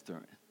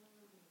ministering.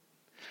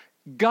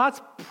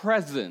 God's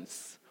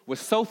presence was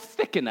so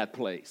thick in that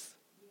place.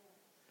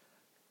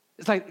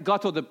 It's like God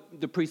told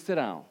the priest, sit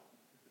down.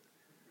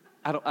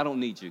 I don't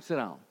need you. Sit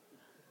down.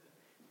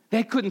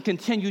 They couldn't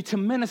continue to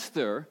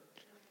minister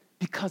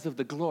because of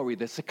the glory,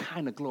 the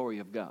Shekinah glory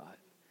of God.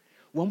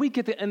 When we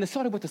get there, and it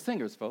started with the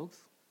singers, folks.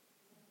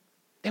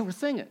 They were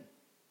singing.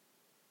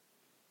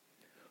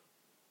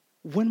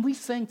 When we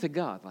sing to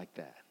God like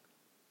that,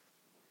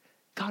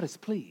 God is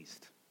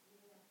pleased.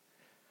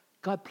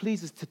 God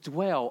pleases to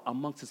dwell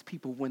amongst his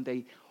people when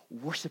they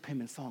worship him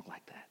in song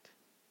like that.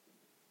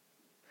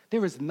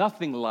 There is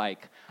nothing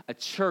like a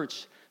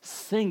church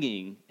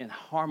singing in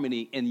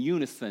harmony, in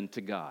unison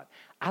to God.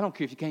 I don't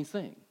care if you can't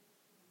sing.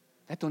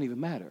 That don't even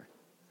matter.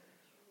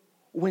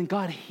 When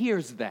God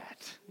hears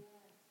that,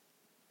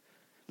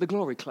 the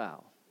glory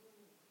cloud.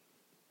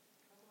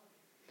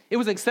 It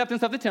was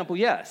acceptance of the temple,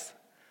 yes.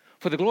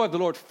 For the glory of the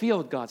Lord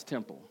filled God's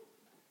temple.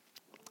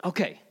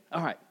 Okay,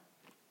 all right.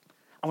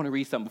 I want to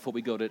read something before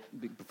we go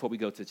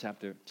to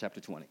chapter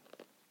 20.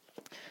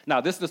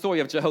 Now, this is the story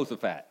of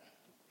Jehoshaphat.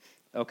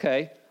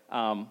 Okay,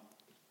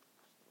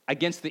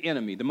 against the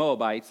enemy, the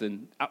Moabites,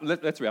 and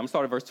let's read. I'm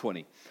starting at verse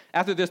 20.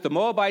 After this, the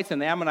Moabites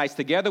and the Ammonites,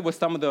 together with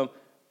some of the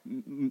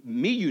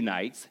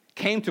Meunites,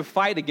 came to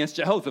fight against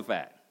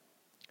Jehoshaphat.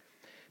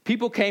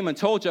 People came and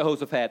told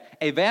Jehoshaphat,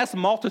 a vast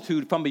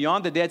multitude from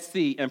beyond the Dead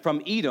Sea and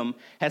from Edom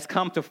has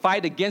come to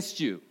fight against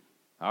you.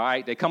 All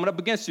right, they're coming up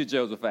against you,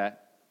 Jehoshaphat.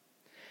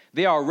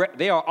 They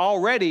are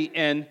already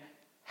in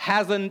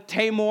Hazan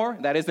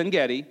Tamar, that is in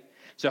Gedi.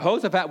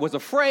 Jehoshaphat was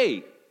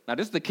afraid. Now,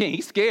 this is the king.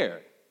 He's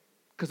scared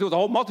because there was a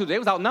whole multitude. They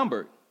was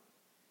outnumbered.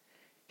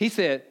 He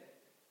said,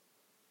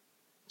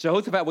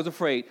 Jehoshaphat was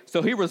afraid,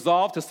 so he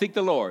resolved to seek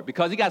the Lord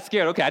because he got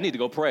scared. Okay, I need to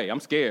go pray.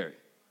 I'm scared.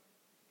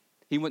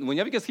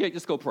 Whenever you get scared,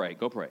 just go pray.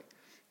 Go pray.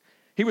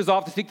 He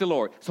resolved to seek the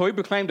Lord. So he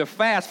proclaimed a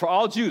fast for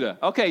all Judah.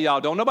 Okay,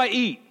 y'all, don't nobody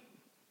eat.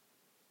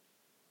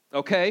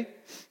 Okay?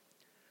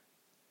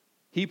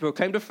 He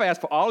proclaimed a fast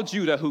for all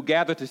Judah who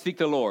gathered to seek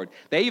the Lord.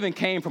 They even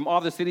came from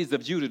all the cities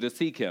of Judah to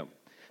seek him.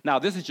 Now,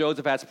 this is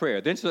Jehoshaphat's prayer.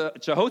 Then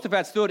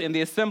Jehoshaphat stood in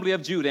the assembly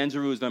of Judah and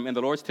Jerusalem in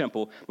the Lord's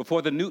temple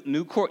before the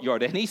new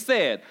courtyard. And he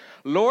said,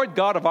 Lord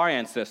God of our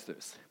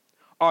ancestors,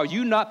 are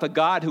you not the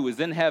God who is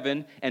in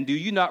heaven, and do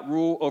you not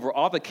rule over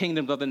all the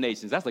kingdoms of the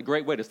nations? That's a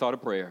great way to start a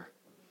prayer.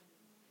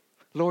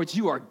 Lord,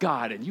 you are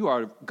God, and you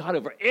are God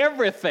over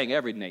everything,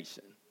 every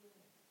nation.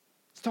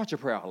 Start your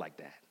prayer out like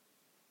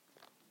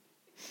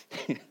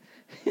that.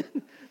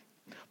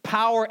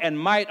 Power and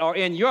might are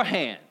in your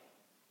hand,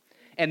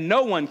 and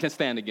no one can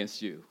stand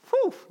against you.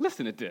 Whew,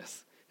 listen to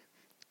this.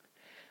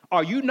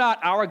 Are you not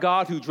our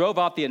God who drove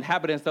out the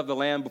inhabitants of the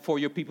land before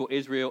your people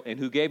Israel and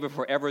who gave it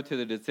forever to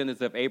the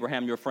descendants of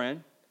Abraham, your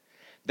friend?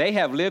 They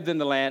have lived in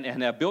the land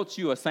and have built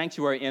you a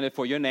sanctuary in it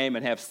for your name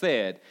and have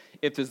said,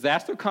 if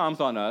disaster comes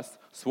on us,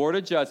 sword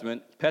or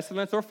judgment,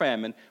 pestilence or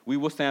famine, we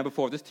will stand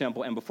before this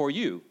temple and before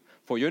you,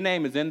 for your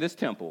name is in this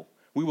temple.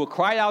 We will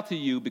cry out to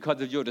you because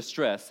of your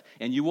distress,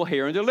 and you will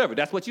hear and deliver.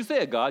 That's what you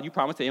said, God. You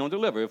promised to hear and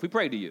deliver if we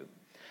pray to you.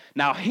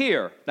 Now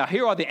here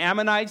are the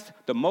Ammonites,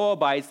 the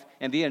Moabites,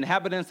 and the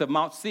inhabitants of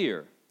Mount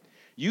Seir.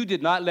 You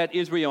did not let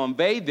Israel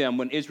invade them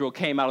when Israel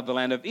came out of the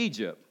land of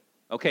Egypt.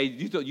 Okay,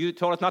 you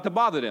told us not to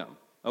bother them.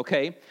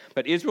 Okay,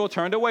 but Israel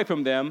turned away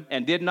from them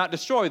and did not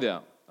destroy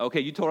them.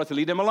 Okay, you told us to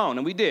leave them alone,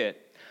 and we did.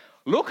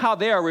 Look how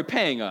they are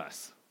repaying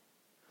us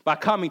by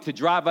coming to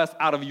drive us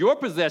out of your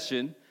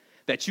possession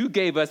that you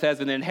gave us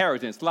as an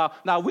inheritance.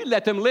 Now we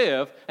let them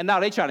live, and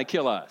now they're trying to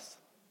kill us.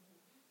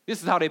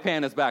 This is how they're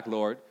paying us back,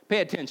 Lord.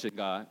 Pay attention,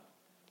 God.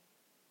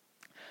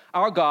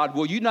 Our God,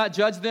 will you not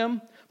judge them?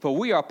 For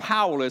we are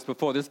powerless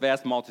before this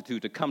vast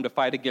multitude to come to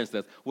fight against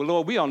us. Well,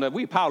 Lord,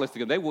 we're powerless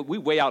against them. We're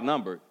way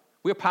outnumbered.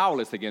 We're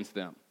powerless against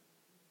them.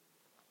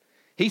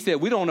 He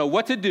said, we don't know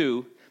what to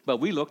do, but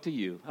we look to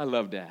you. I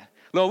love that.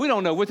 Lord, we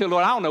don't know what to do.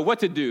 Lord, I don't know what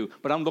to do,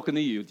 but I'm looking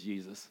to you,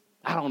 Jesus.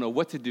 I don't know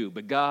what to do,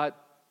 but God,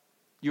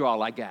 you're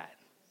all I got.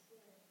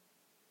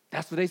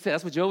 That's what they said.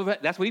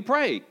 That's what he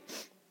prayed.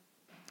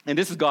 And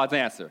this is God's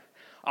answer.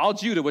 All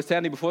Judah was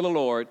standing before the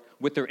Lord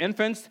with their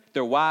infants,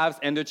 their wives,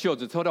 and their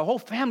children. So the whole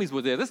families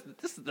were there. This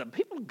is the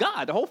people of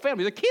God. The whole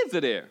family, the kids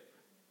are there.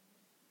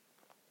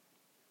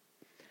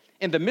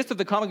 In the midst of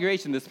the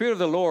congregation, the Spirit of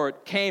the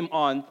Lord came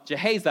on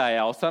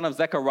Jehaziel, son of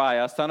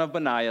Zechariah, son of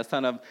Benaiah,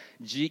 son of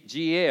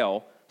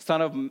Jeiel,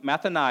 son of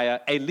Mathaniah,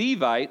 a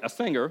Levite, a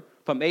singer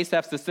from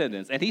Asaph's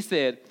descendants. And he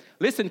said,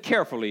 listen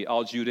carefully,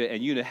 all Judah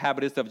and you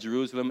inhabitants of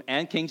Jerusalem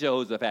and King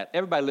Jehoshaphat.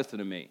 Everybody listen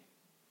to me.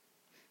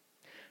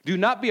 Do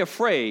not be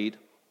afraid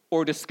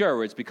or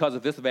discouraged because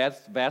of this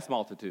vast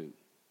multitude.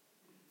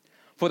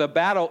 For the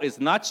battle is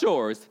not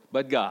yours,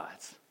 but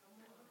God's.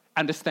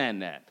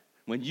 Understand that.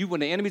 When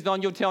the enemy's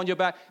on your tail, on your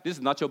back, this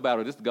is not your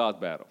battle. This is God's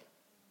battle.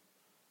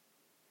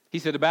 He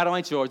said, the battle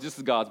ain't yours. This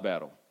is God's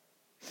battle.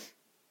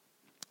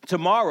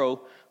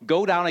 Tomorrow,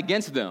 go down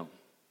against them.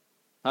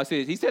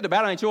 He said, the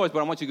battle ain't yours, but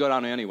I want you to go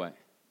down there anyway.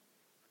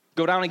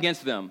 Go down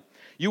against them.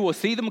 You will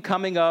see them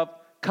coming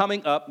up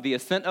the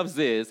ascent of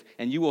Ziz,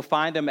 and you will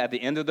find them at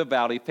the end of the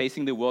valley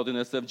facing the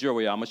wilderness of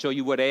Jeriah. I'm going to show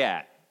you where they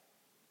at.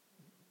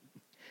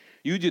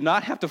 You do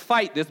not have to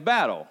fight this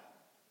battle.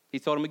 He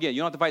told him again,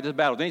 you don't have to fight this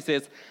battle. Then he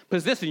says,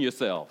 position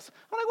yourselves.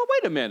 I'm like, well,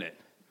 wait a minute.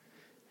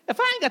 If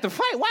I ain't got to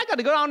fight, why I got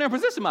to go down there and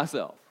position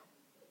myself?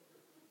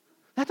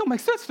 That don't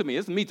make sense to me.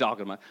 This is me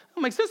talking about. It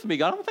don't make sense to me,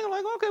 God. I'm thinking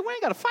like, okay, we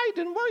ain't got to fight,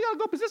 then why you got to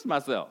go position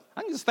myself?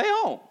 I can just stay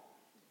home.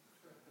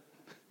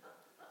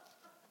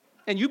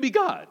 And you be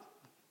God.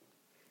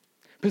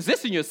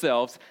 Position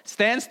yourselves,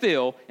 stand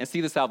still, and see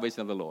the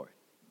salvation of the Lord.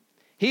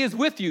 He is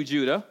with you,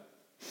 Judah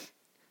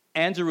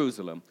and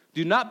Jerusalem.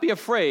 Do not be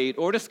afraid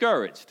or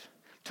discouraged.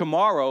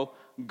 Tomorrow,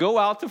 go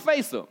out to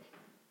face him,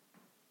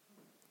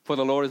 for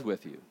the Lord is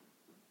with you.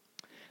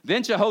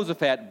 Then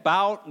Jehoshaphat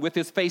bowed with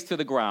his face to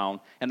the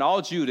ground, and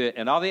all Judah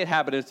and all the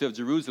inhabitants of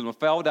Jerusalem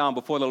fell down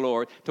before the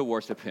Lord to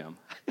worship him.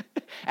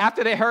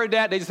 After they heard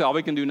that, they just said, all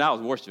we can do now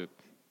is worship.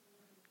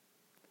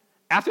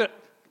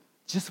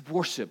 Just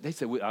worship. They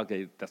said,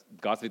 okay,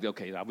 God said,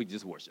 okay, we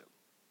just worship.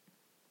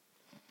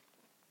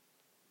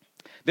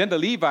 Then the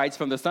Levites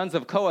from the sons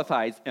of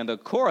Kohathites and the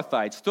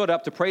Korathites stood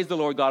up to praise the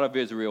Lord God of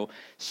Israel,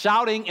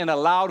 shouting in a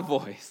loud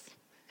voice.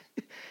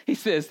 He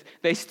says,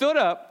 they stood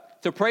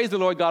up to praise the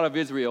Lord God of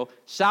Israel,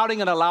 shouting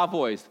in a loud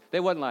voice.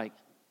 They wasn't like,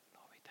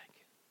 Lord, we thank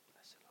you.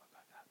 Bless you,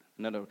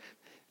 Lord God.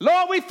 No.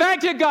 Lord, we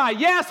thank you, God.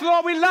 Yes,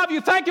 Lord, we love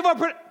you. Thank you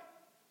for...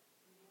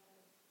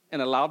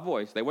 In a loud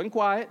voice. They weren't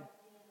quiet.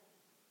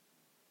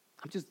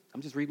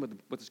 I'm just reading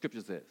what the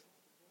scripture says.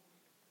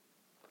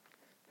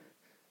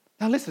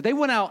 Now listen, they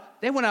went out.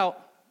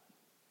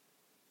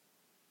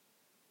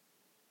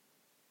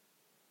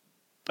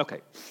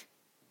 Okay.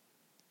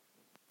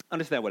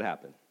 Understand what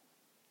happened.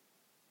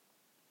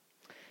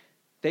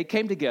 They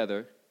came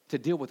together to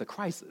deal with a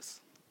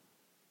crisis.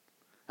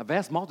 A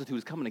vast multitude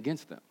is coming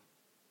against them.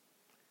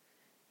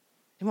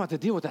 They want to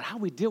deal with that. How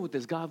we deal with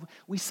this, God?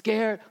 We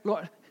scared,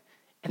 Lord.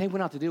 And they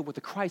went out to deal with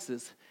the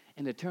crisis,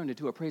 and it turned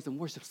into a praise and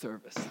worship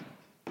service.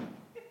 Did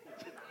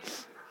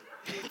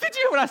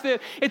you hear what I said?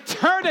 It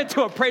turned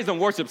into a praise and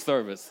worship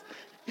service.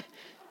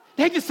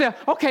 They just said,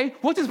 okay,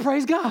 we'll just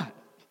praise God.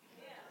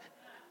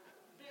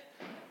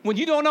 When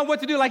you don't know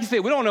what to do, like you said,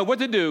 we don't know what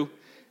to do,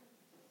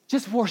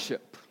 just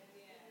worship.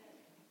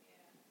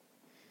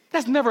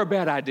 That's never a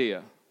bad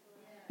idea.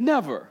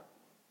 Never.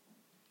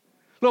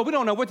 Lord, we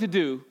don't know what to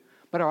do,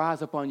 but our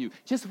eyes up on you.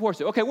 Just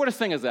worship. Okay, where the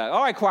singers at?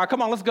 All right, choir,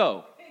 come on, let's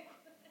go.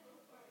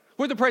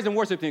 Where's the praise and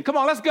worship team? Come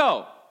on, let's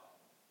go.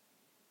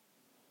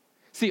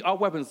 See, our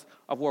weapons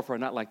of warfare are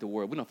not like the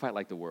world. We don't fight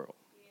like the world.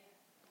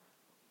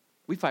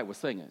 We fight with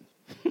singing.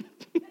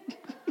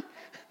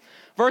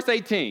 Verse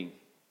 18.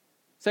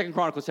 2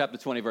 Chronicles chapter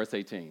 20, verse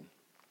 18.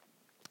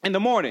 In the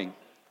morning,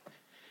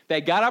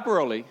 they got up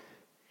early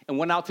and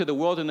went out to the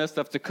wilderness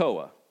of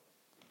Tekoa.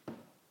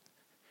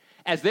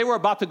 As they were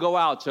about to go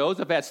out,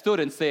 Jehoshaphat stood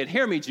and said,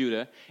 hear me,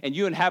 Judah, and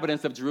you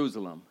inhabitants of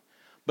Jerusalem.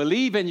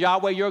 Believe in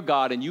Yahweh your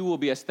God, and you will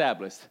be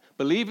established.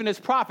 Believe in his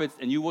prophets,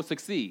 and you will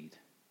succeed.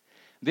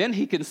 Then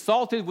he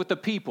consulted with the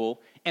people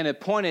and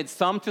appointed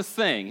some to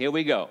sing. Here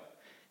we go.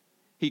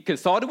 He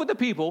consulted with the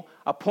people,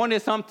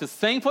 appointed some to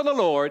sing for the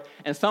Lord,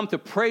 and some to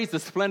praise the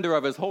splendor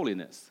of his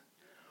holiness.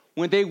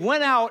 When they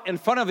went out in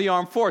front of the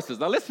armed forces,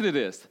 now listen to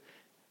this.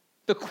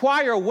 The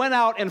choir went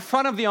out in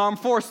front of the armed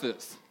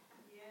forces.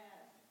 Yes.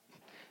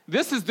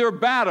 This is their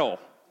battle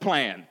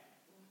plan.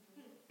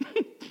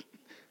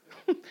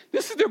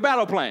 This is their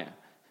battle plan.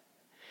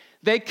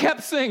 They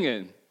kept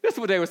singing. This is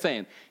what they were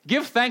saying.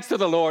 Give thanks to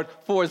the Lord,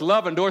 for his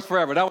love endures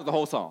forever. That was the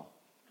whole song.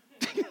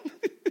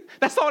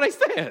 That's all they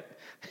said.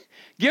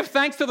 Give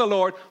thanks to the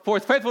Lord, for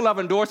his faithful love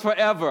endures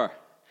forever.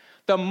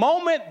 The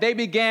moment they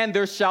began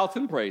their shouts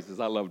and praises,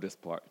 I love this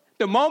part.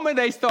 The moment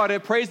they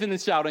started praising and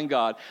shouting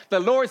God, the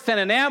Lord sent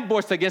an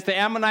ambush against the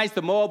Ammonites,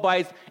 the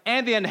Moabites,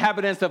 and the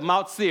inhabitants of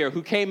Mount Seir,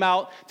 who came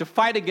out to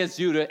fight against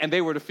Judah, and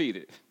they were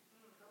defeated.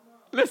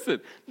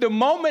 Listen, the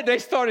moment they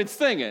started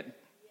singing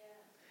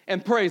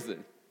and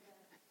praising,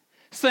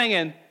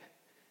 singing,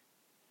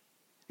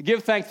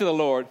 Give thanks to the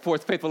Lord, for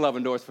his faithful love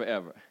endures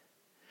forever.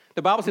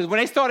 The Bible says when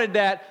they started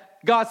that,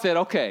 God said,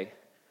 okay,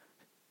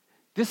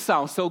 this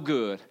sounds so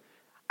good.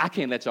 I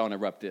can't let y'all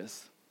interrupt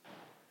this.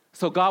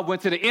 So God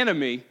went to the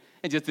enemy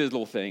and just did his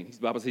little thing. The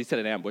Bible says he set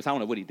an ambush. I don't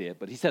know what he did,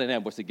 but he set an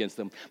ambush against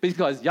them.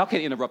 Because y'all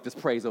can't interrupt this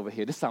praise over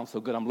here. This sounds so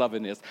good. I'm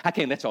loving this. I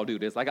can't let y'all do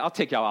this. Like, I'll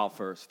take y'all out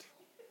first.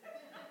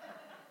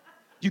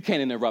 You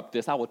can't interrupt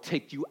this. I will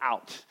take you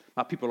out.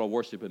 My people are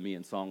worshiping me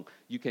in song.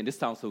 This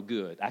sounds so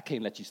good. I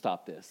can't let you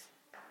stop this.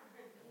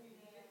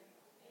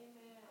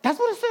 That's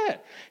what it said.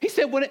 He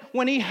said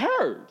when he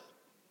heard,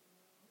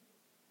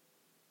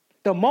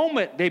 the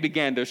moment they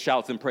began their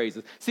shouts and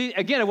praises. See,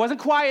 again, it wasn't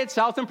quiet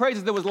shouts and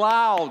praises. It was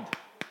loud.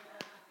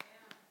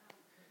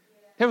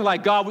 They were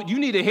like, God, you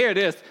need to hear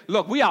this.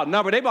 Look, we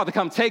outnumbered. They about to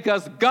come take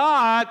us.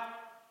 God.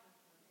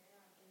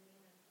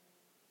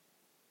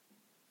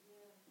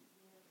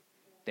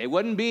 They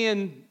wasn't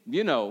being,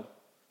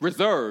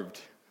 reserved.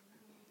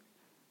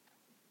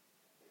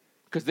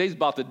 Because they's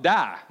about to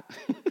die.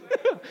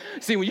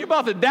 See, when you're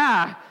about to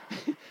die,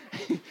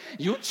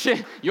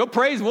 your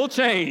praise will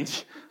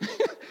change.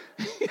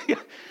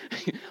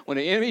 When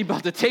the enemy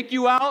about to take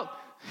you out,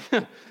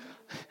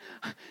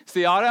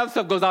 see, all that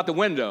stuff goes out the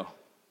window.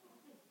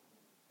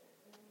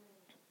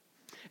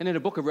 And in the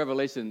book of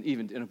Revelation,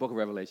 even in the book of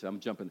Revelation, I'm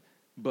jumping,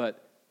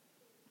 but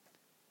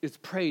it's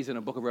praise in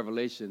the book of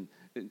Revelation.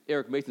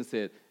 Eric Mason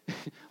said,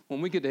 when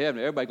we get to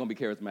heaven, everybody's going to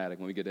be charismatic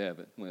when we get to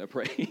heaven, when they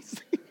praise.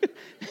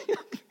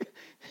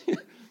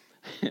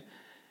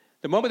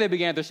 The moment they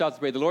began to shout to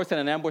praise, the Lord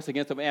sent an ambush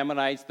against the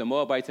Ammonites, the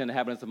Moabites, and the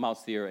inhabitants of Mount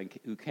Seir,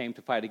 who came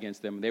to fight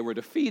against them. They were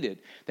defeated.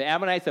 The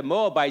Ammonites and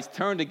Moabites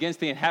turned against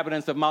the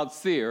inhabitants of Mount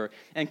Seir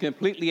and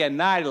completely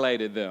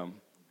annihilated them.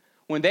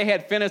 When they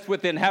had finished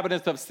with the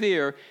inhabitants of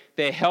Seir,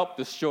 they helped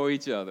destroy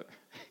each other.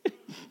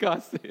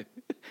 God said.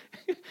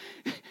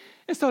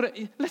 And so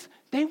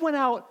they went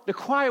out, the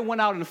choir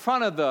went out in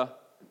front of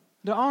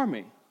the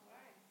army.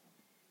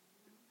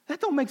 That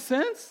don't make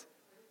sense.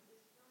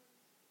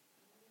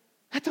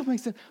 That don't make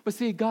sense. But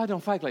see, God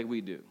don't fight like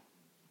we do.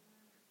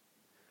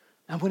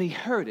 And when he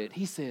heard it,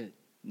 he said,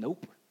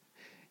 nope,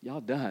 y'all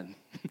done.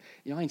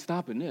 Y'all ain't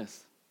stopping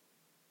this.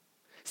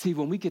 See,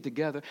 when we get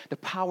together, the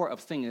power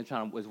of singing is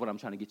what I'm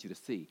trying to get you to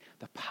see.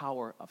 The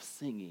power of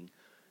singing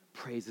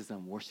praises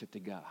and worship to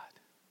God.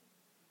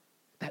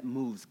 That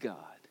moves God.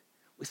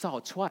 We saw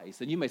it twice.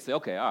 And you may say,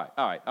 okay, all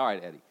right,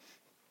 Eddie.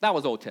 That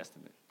was Old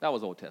Testament.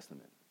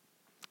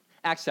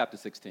 Acts chapter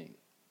 16.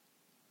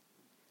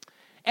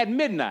 At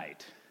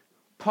midnight,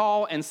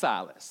 Paul and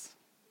Silas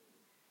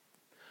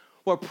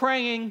were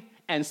praying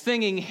and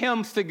singing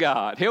hymns to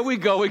God. Here we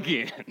go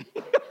again.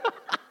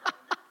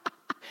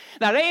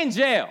 Now, they in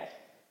jail,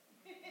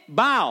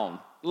 bound,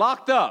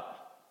 locked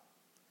up.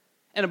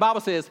 And the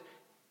Bible says,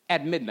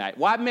 at midnight.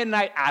 Why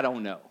midnight? I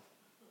don't know.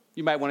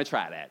 You might want to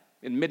try that.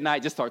 At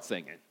midnight, just start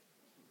singing.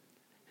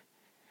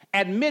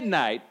 At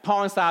midnight,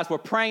 Paul and Silas were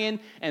praying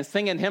and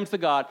singing hymns to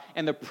God,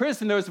 and the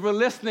prisoners were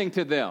listening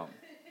to them.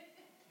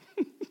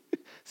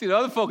 See, the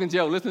other folk in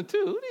jail listening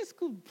too. Who these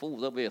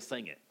fools over here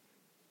singing?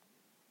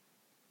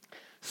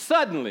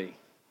 Suddenly,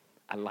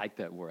 I like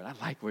that word. I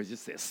like where it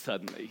just says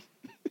suddenly.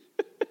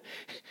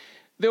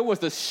 There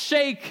was a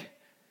shake.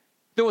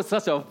 There was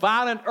such a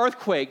violent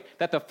earthquake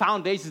that the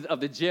foundations of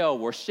the jail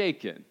were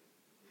shaken.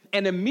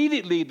 And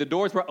immediately the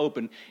doors were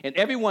opened and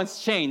everyone's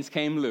chains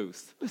came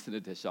loose. Listen to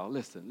this, y'all.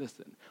 Listen.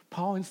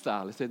 Paul and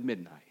Silas at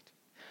midnight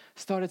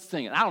started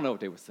singing. I don't know what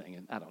they were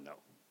singing. I don't know.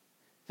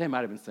 They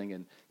might have been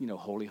singing,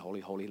 holy, holy,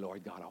 holy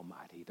Lord God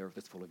Almighty. The earth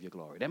is full of your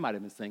glory. They might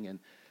have been singing,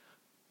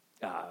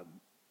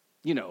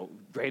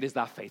 great is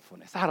thy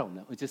faithfulness. I don't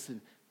know.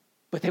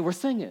 But they were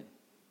singing.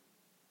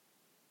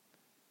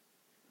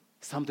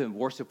 Something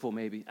worshipful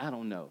maybe. I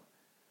don't know.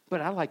 But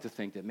I like to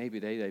think that maybe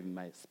they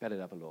might sped it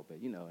up a little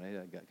bit.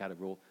 They got it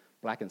real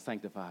black and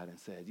sanctified and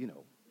said,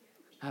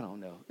 I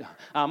don't know.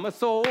 I'm a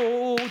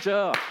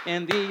soldier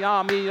in the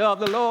army of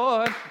the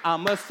Lord.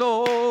 I'm a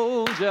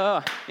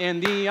soldier in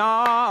the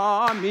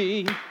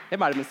army. They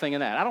might have been singing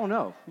that. I don't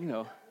know,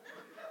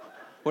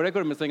 Or they could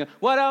have been singing,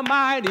 what a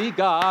mighty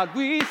God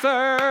we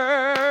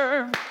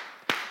serve.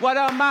 What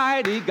a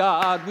mighty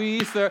God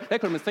we serve. They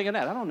could have been singing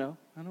that. I don't know.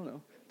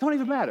 Don't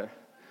even matter.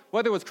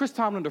 Whether it was Chris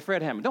Tomlin or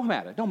Fred Hammond, don't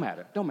matter.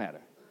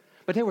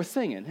 But they were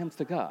singing hymns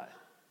to God.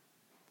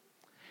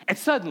 And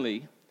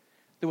suddenly,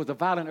 there was a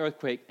violent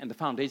earthquake, and the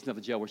foundations of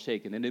the jail were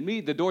shaken. And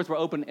immediately, the doors were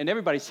open, and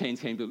everybody's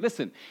chains came loose.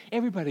 Listen,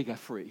 everybody got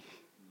free.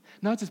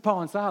 Not just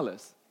Paul and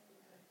Silas.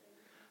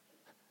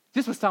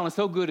 This was sounding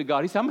so good to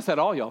God. He said, I'm going to set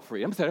all y'all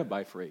free. I'm going to set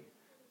everybody free.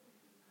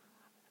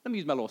 Let me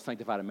use my little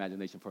sanctified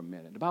imagination for a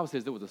minute. The Bible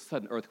says there was a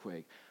sudden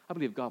earthquake. I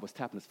believe God was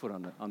tapping his foot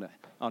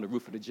on the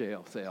roof of the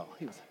jail cell.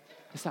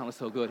 It sounded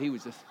so good. He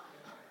was just,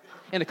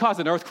 and it caused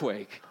an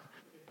earthquake.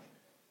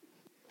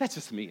 That's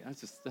just me.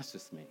 That's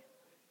just me.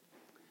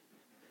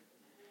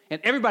 And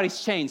everybody's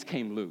chains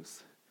came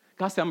loose.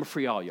 God said, I'm going to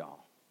free all y'all.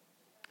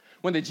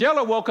 When the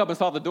jailer woke up and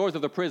saw the doors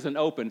of the prison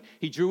open,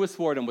 he drew his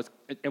sword and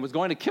was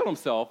going to kill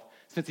himself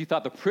since he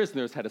thought the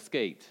prisoners had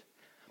escaped.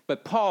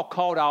 But Paul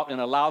called out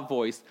in a loud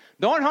voice,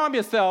 don't harm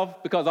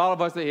yourself because all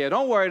of us are here.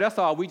 Don't worry, that's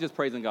all. We just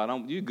praising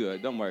God. You're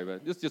good. Don't worry about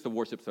it. It's just a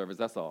worship service.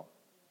 That's all.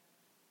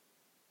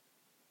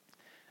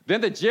 Then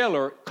the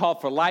jailer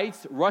called for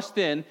lights, rushed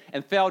in,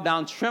 and fell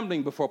down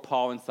trembling before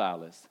Paul and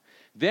Silas.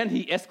 Then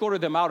he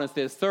escorted them out and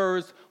said,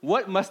 sirs,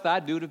 what must I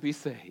do to be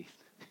saved?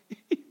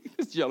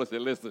 This jailer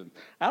said, listen,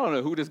 I don't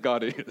know who this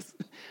God is,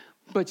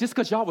 but just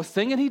because y'all was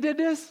singing he did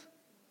this,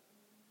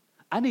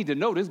 I need to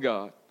know this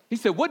God. He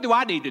said, what do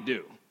I need to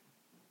do?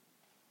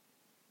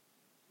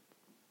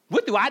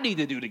 What do I need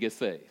to do to get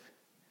saved?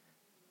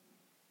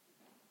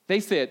 They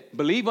said,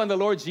 believe on the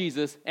Lord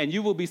Jesus and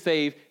you will be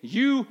saved,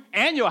 you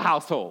and your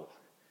household.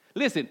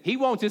 Listen, he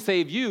won't just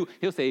save you.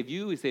 He'll save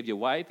you. He'll save your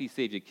wife. He'll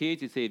save your kids.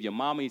 He'll save your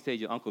mama. He'll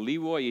save your Uncle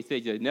Leroy. He'll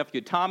save your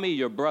nephew Tommy,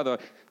 your brother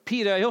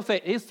Peter. He'll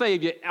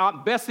save your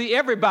Aunt Bessie.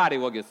 Everybody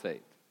will get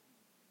saved.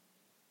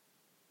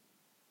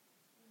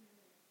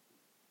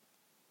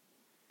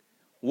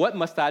 What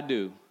must I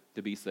do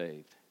to be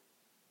saved?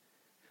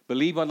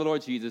 Believe on the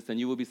Lord Jesus, and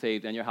you will be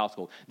saved and your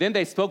household. Then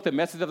they spoke the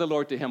message of the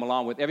Lord to him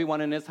along with everyone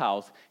in his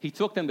house. He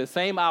took them the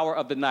same hour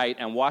of the night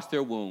and washed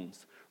their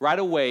wounds. Right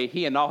away,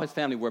 he and all his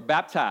family were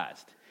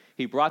baptized.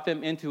 He brought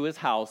them into his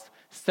house,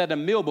 set a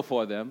meal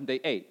before them. They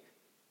ate.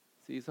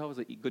 See, it's always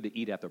good to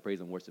eat after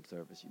praise and worship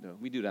service. You know,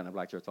 we do that in the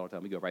Black Church all the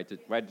time. We go right to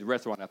the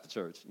restaurant after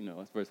church. You know,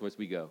 that's the first place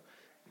we go.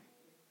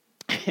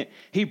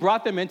 He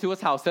brought them into his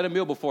house, set a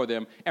meal before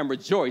them, and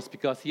rejoiced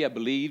because he had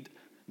believed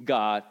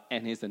God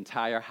and his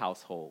entire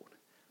household.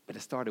 But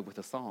it started with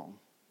a song.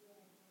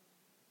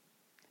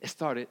 It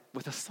started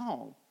with a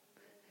song.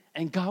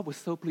 And God was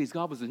so pleased.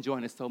 God was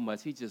enjoying it so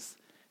much. He just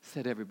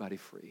set everybody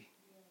free.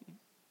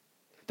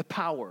 The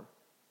power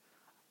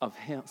of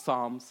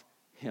psalms,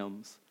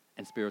 hymns,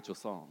 and spiritual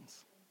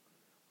songs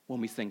when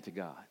we sing to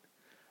God.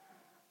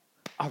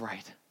 All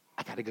right,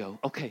 I got to go.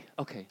 Okay,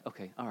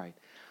 all right.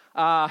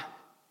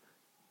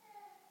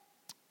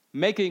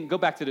 Go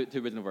back to the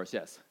original verse,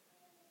 yes.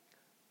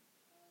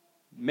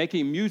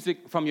 Making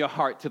music from your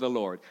heart to the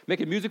Lord.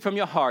 Making music from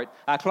your heart.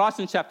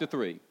 Colossians chapter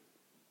 3.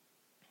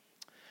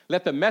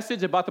 Let the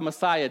message about the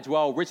Messiah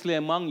dwell richly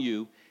among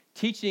you,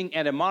 teaching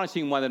and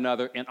admonishing one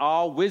another in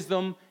all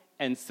wisdom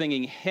and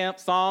singing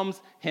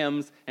psalms,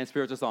 hymns, and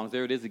spiritual songs.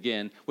 There it is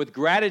again. With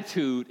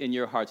gratitude in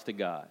your hearts to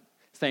God.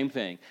 Same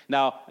thing.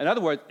 Now, in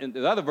other words, in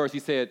the other verse, he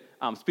said,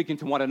 speaking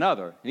to one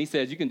another. And he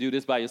says, you can do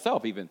this by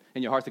yourself even,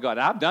 in your hearts to God.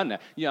 And I've done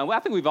that. You know,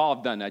 I think we've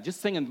all done that. Just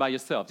singing by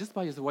yourself. Just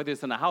by yourself, whether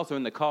it's in the house or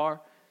in the car.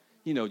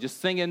 You know,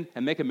 just singing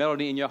and making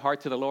melody in your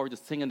heart to the Lord,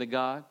 just singing to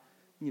God.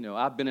 You know,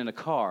 I've been in a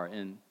car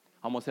and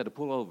almost had to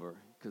pull over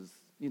because,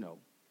 you know,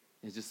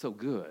 it's just so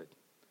good.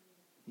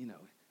 You know,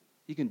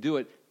 you can do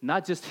it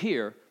not just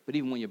here, but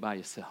even when you're by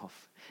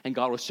yourself. And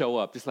God will show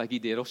up just like he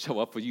did. He'll show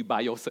up for you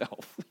by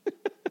yourself.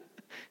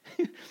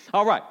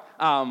 All right,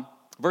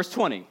 verse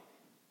 20.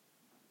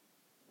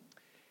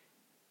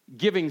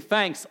 Giving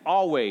thanks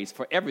always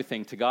for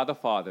everything to God the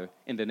Father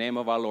in the name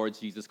of our Lord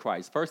Jesus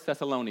Christ. 1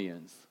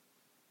 Thessalonians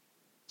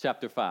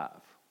chapter 5.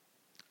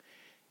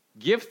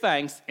 Give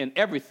thanks in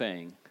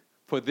everything,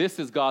 for this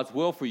is God's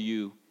will for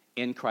you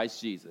in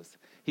Christ Jesus.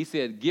 He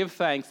said, give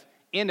thanks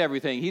in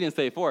everything. He didn't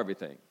say for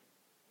everything.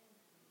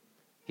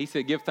 He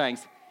said, give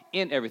thanks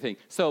in everything.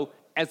 So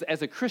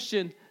as a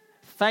Christian,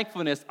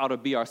 thankfulness ought to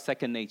be our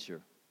second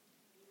nature.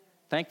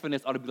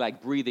 Thankfulness ought to be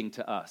like breathing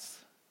to us.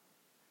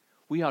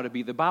 We ought to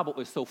be, the Bible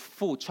is so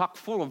full, chock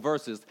full of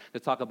verses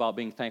that talk about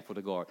being thankful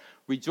to God.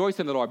 Rejoice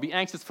in the Lord. Be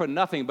anxious for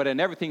nothing, but in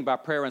everything by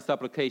prayer and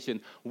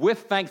supplication. With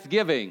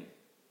thanksgiving,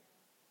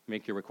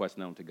 make your request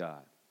known to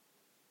God.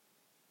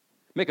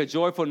 Make a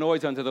joyful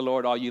noise unto the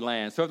Lord, all ye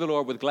lands. Serve the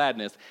Lord with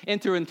gladness.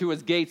 Enter into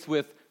his gates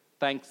with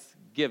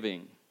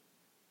thanksgiving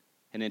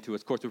and into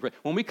his courts with prayer.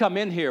 When we come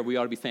in here, we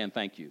ought to be saying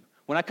thank you.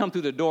 When I come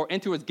through the door,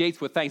 enter his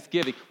gates with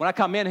thanksgiving. When I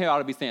come in here, I ought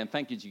to be saying,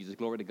 thank you, Jesus.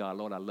 Glory to God.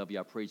 Lord, I love you.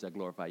 I praise you. I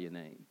glorify your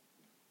name.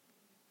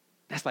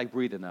 That's like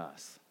breathing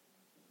us.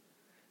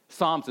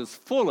 Psalms is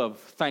full of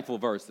thankful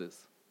verses.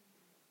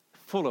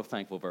 Full of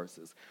thankful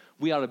verses.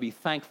 We ought to be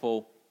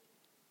thankful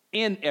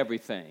in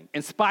everything.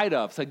 In spite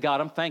of, say, God,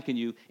 I'm thanking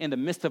you in the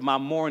midst of my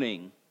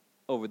mourning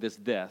over this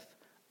death.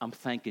 I'm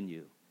thanking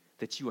you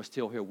that you are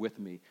still here with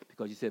me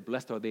because you said,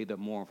 blessed are they that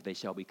mourn, for they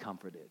shall be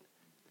comforted.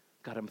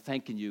 God, I'm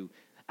thanking you.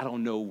 I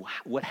don't know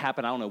what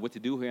happened. I don't know what to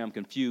do here. I'm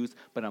confused,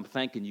 but I'm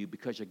thanking you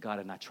because you're God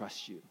and I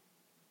trust you.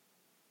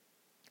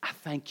 I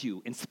thank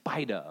you in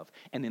spite of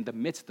and in the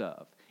midst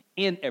of,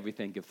 in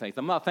everything give thanks.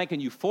 I'm not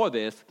thanking you for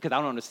this because I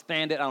don't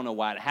understand it. I don't know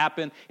why it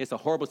happened. It's a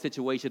horrible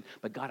situation,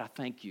 but God, I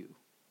thank you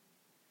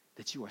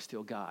that you are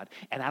still God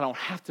and I don't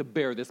have to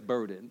bear this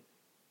burden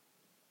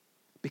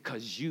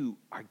because you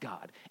are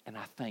God and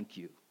I thank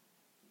you.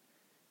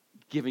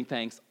 Giving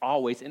thanks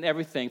always in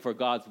everything for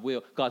God's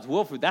will.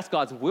 That's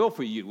God's will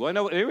for you. Want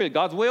to know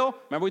God's will?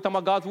 Remember we talking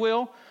about God's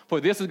will? For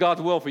this is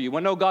God's will for you.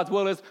 Want to know God's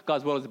will is?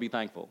 God's will is to be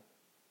thankful.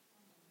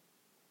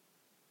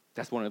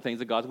 That's one of the things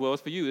that God's will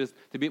is for you is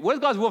to be. What is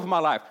God's will for my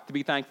life? To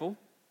be thankful.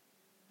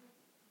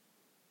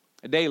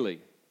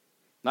 Daily.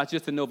 Not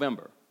just in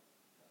November.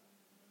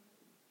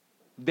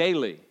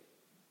 Daily.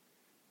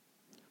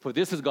 For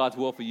this is God's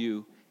will for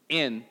you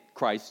in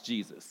Christ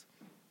Jesus.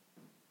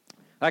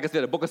 Like I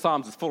said, the book of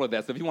Psalms is full of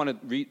that. So if you want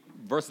to read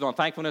verses on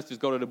thankfulness, just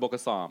go to the book of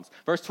Psalms.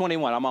 Verse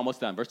 21, I'm almost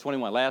done. Verse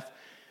 21, last.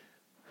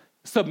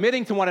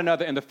 Submitting to one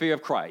another in the fear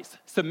of Christ.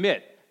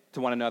 Submit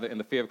to one another in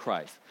the fear of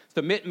Christ.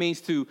 Submit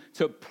means to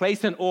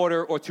place in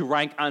order or to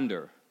rank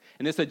under.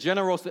 And it's a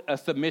general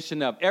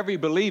submission of every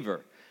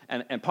believer.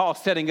 And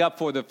Paul's setting up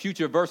for the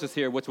future verses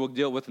here, which we'll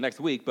deal with next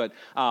week. But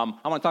I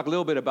want to talk a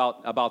little bit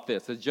about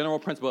this. The general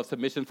principle of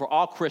submission for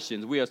all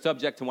Christians. We are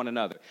subject to one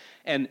another.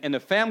 And in the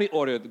family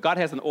order, God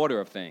has an order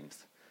of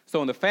things. So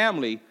in the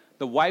family,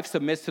 the wife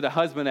submits to the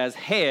husband as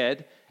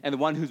head and the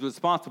one who's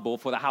responsible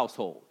for the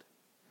household.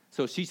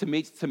 So she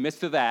submits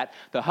to that.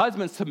 The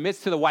husband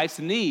submits to the wife's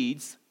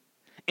needs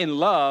in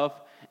love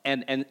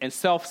and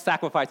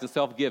self-sacrifice and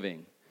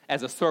self-giving.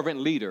 As a servant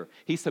leader,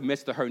 he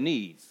submits to her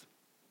needs.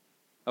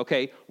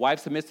 Okay, wife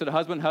submits to the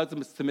husband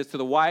submits to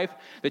the wife.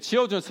 The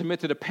children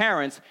submit to the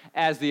parents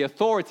as the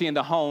authority in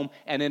the home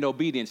and in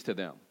obedience to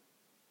them.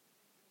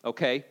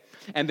 Okay,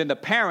 and then the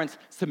parents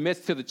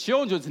submits to the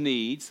children's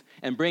needs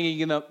and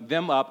bringing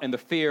them up in the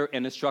fear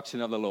and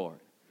instruction of the Lord.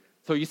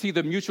 So you see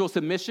the mutual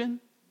submission?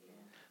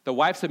 The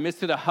wife submits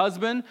to the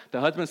husband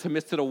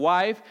submits to the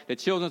wife, the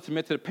children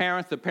submit to the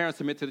parents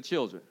submit to the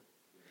children.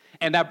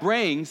 And that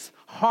brings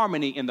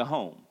harmony in the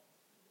home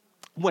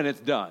when it's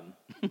done.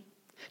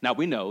 Now,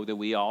 we know that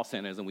we all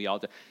sinners and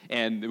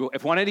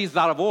if one of these is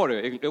out of order,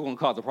 it won't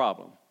cause a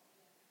problem.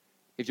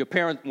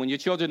 When your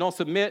children don't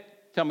submit,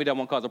 tell me that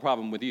won't cause a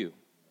problem with you.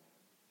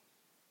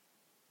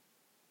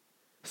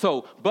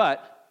 So,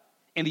 but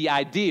in the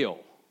ideal,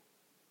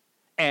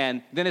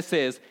 and then it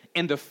says,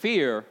 in the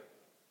fear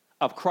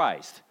of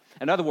Christ.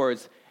 In other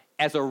words,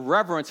 as a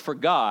reverence for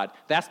God,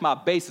 that's my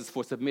basis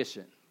for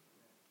submission.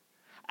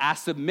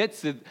 The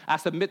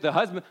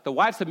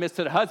wife submits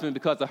to the husband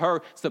because of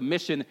her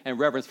submission and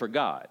reverence for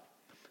God.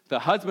 The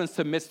husband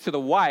submits to the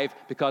wife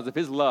because of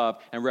his love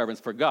and reverence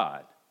for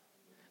God.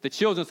 The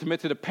children submit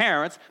to the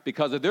parents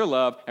because of their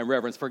love and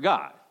reverence for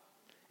God.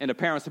 And the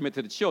parents submit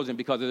to the children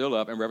because of their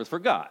love and reverence for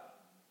God.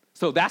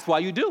 So that's why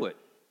you do it.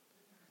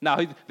 Now,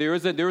 there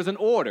is an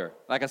order,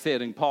 like I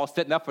said, and Paul's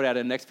setting up for that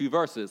in the next few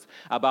verses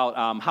about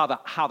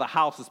how the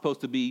house is supposed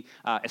to be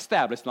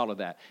established and all of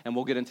that. And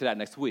we'll get into that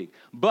next week.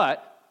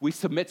 But we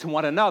submit to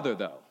one another,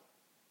 though,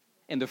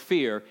 in the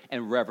fear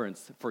and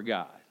reverence for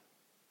God.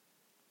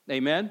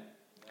 Amen?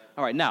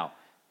 All right, now,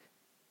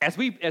 as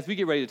we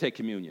get ready to take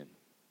communion,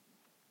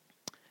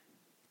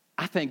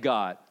 I thank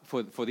God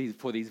for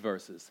these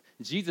verses.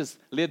 Jesus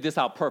lived this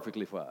out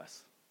perfectly for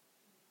us.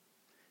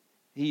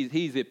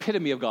 He's the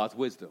epitome of God's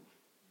wisdom.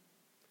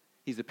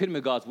 He's the epitome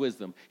of God's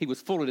wisdom. He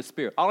was full of the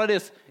Spirit. All of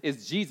this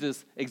is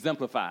Jesus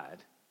exemplified.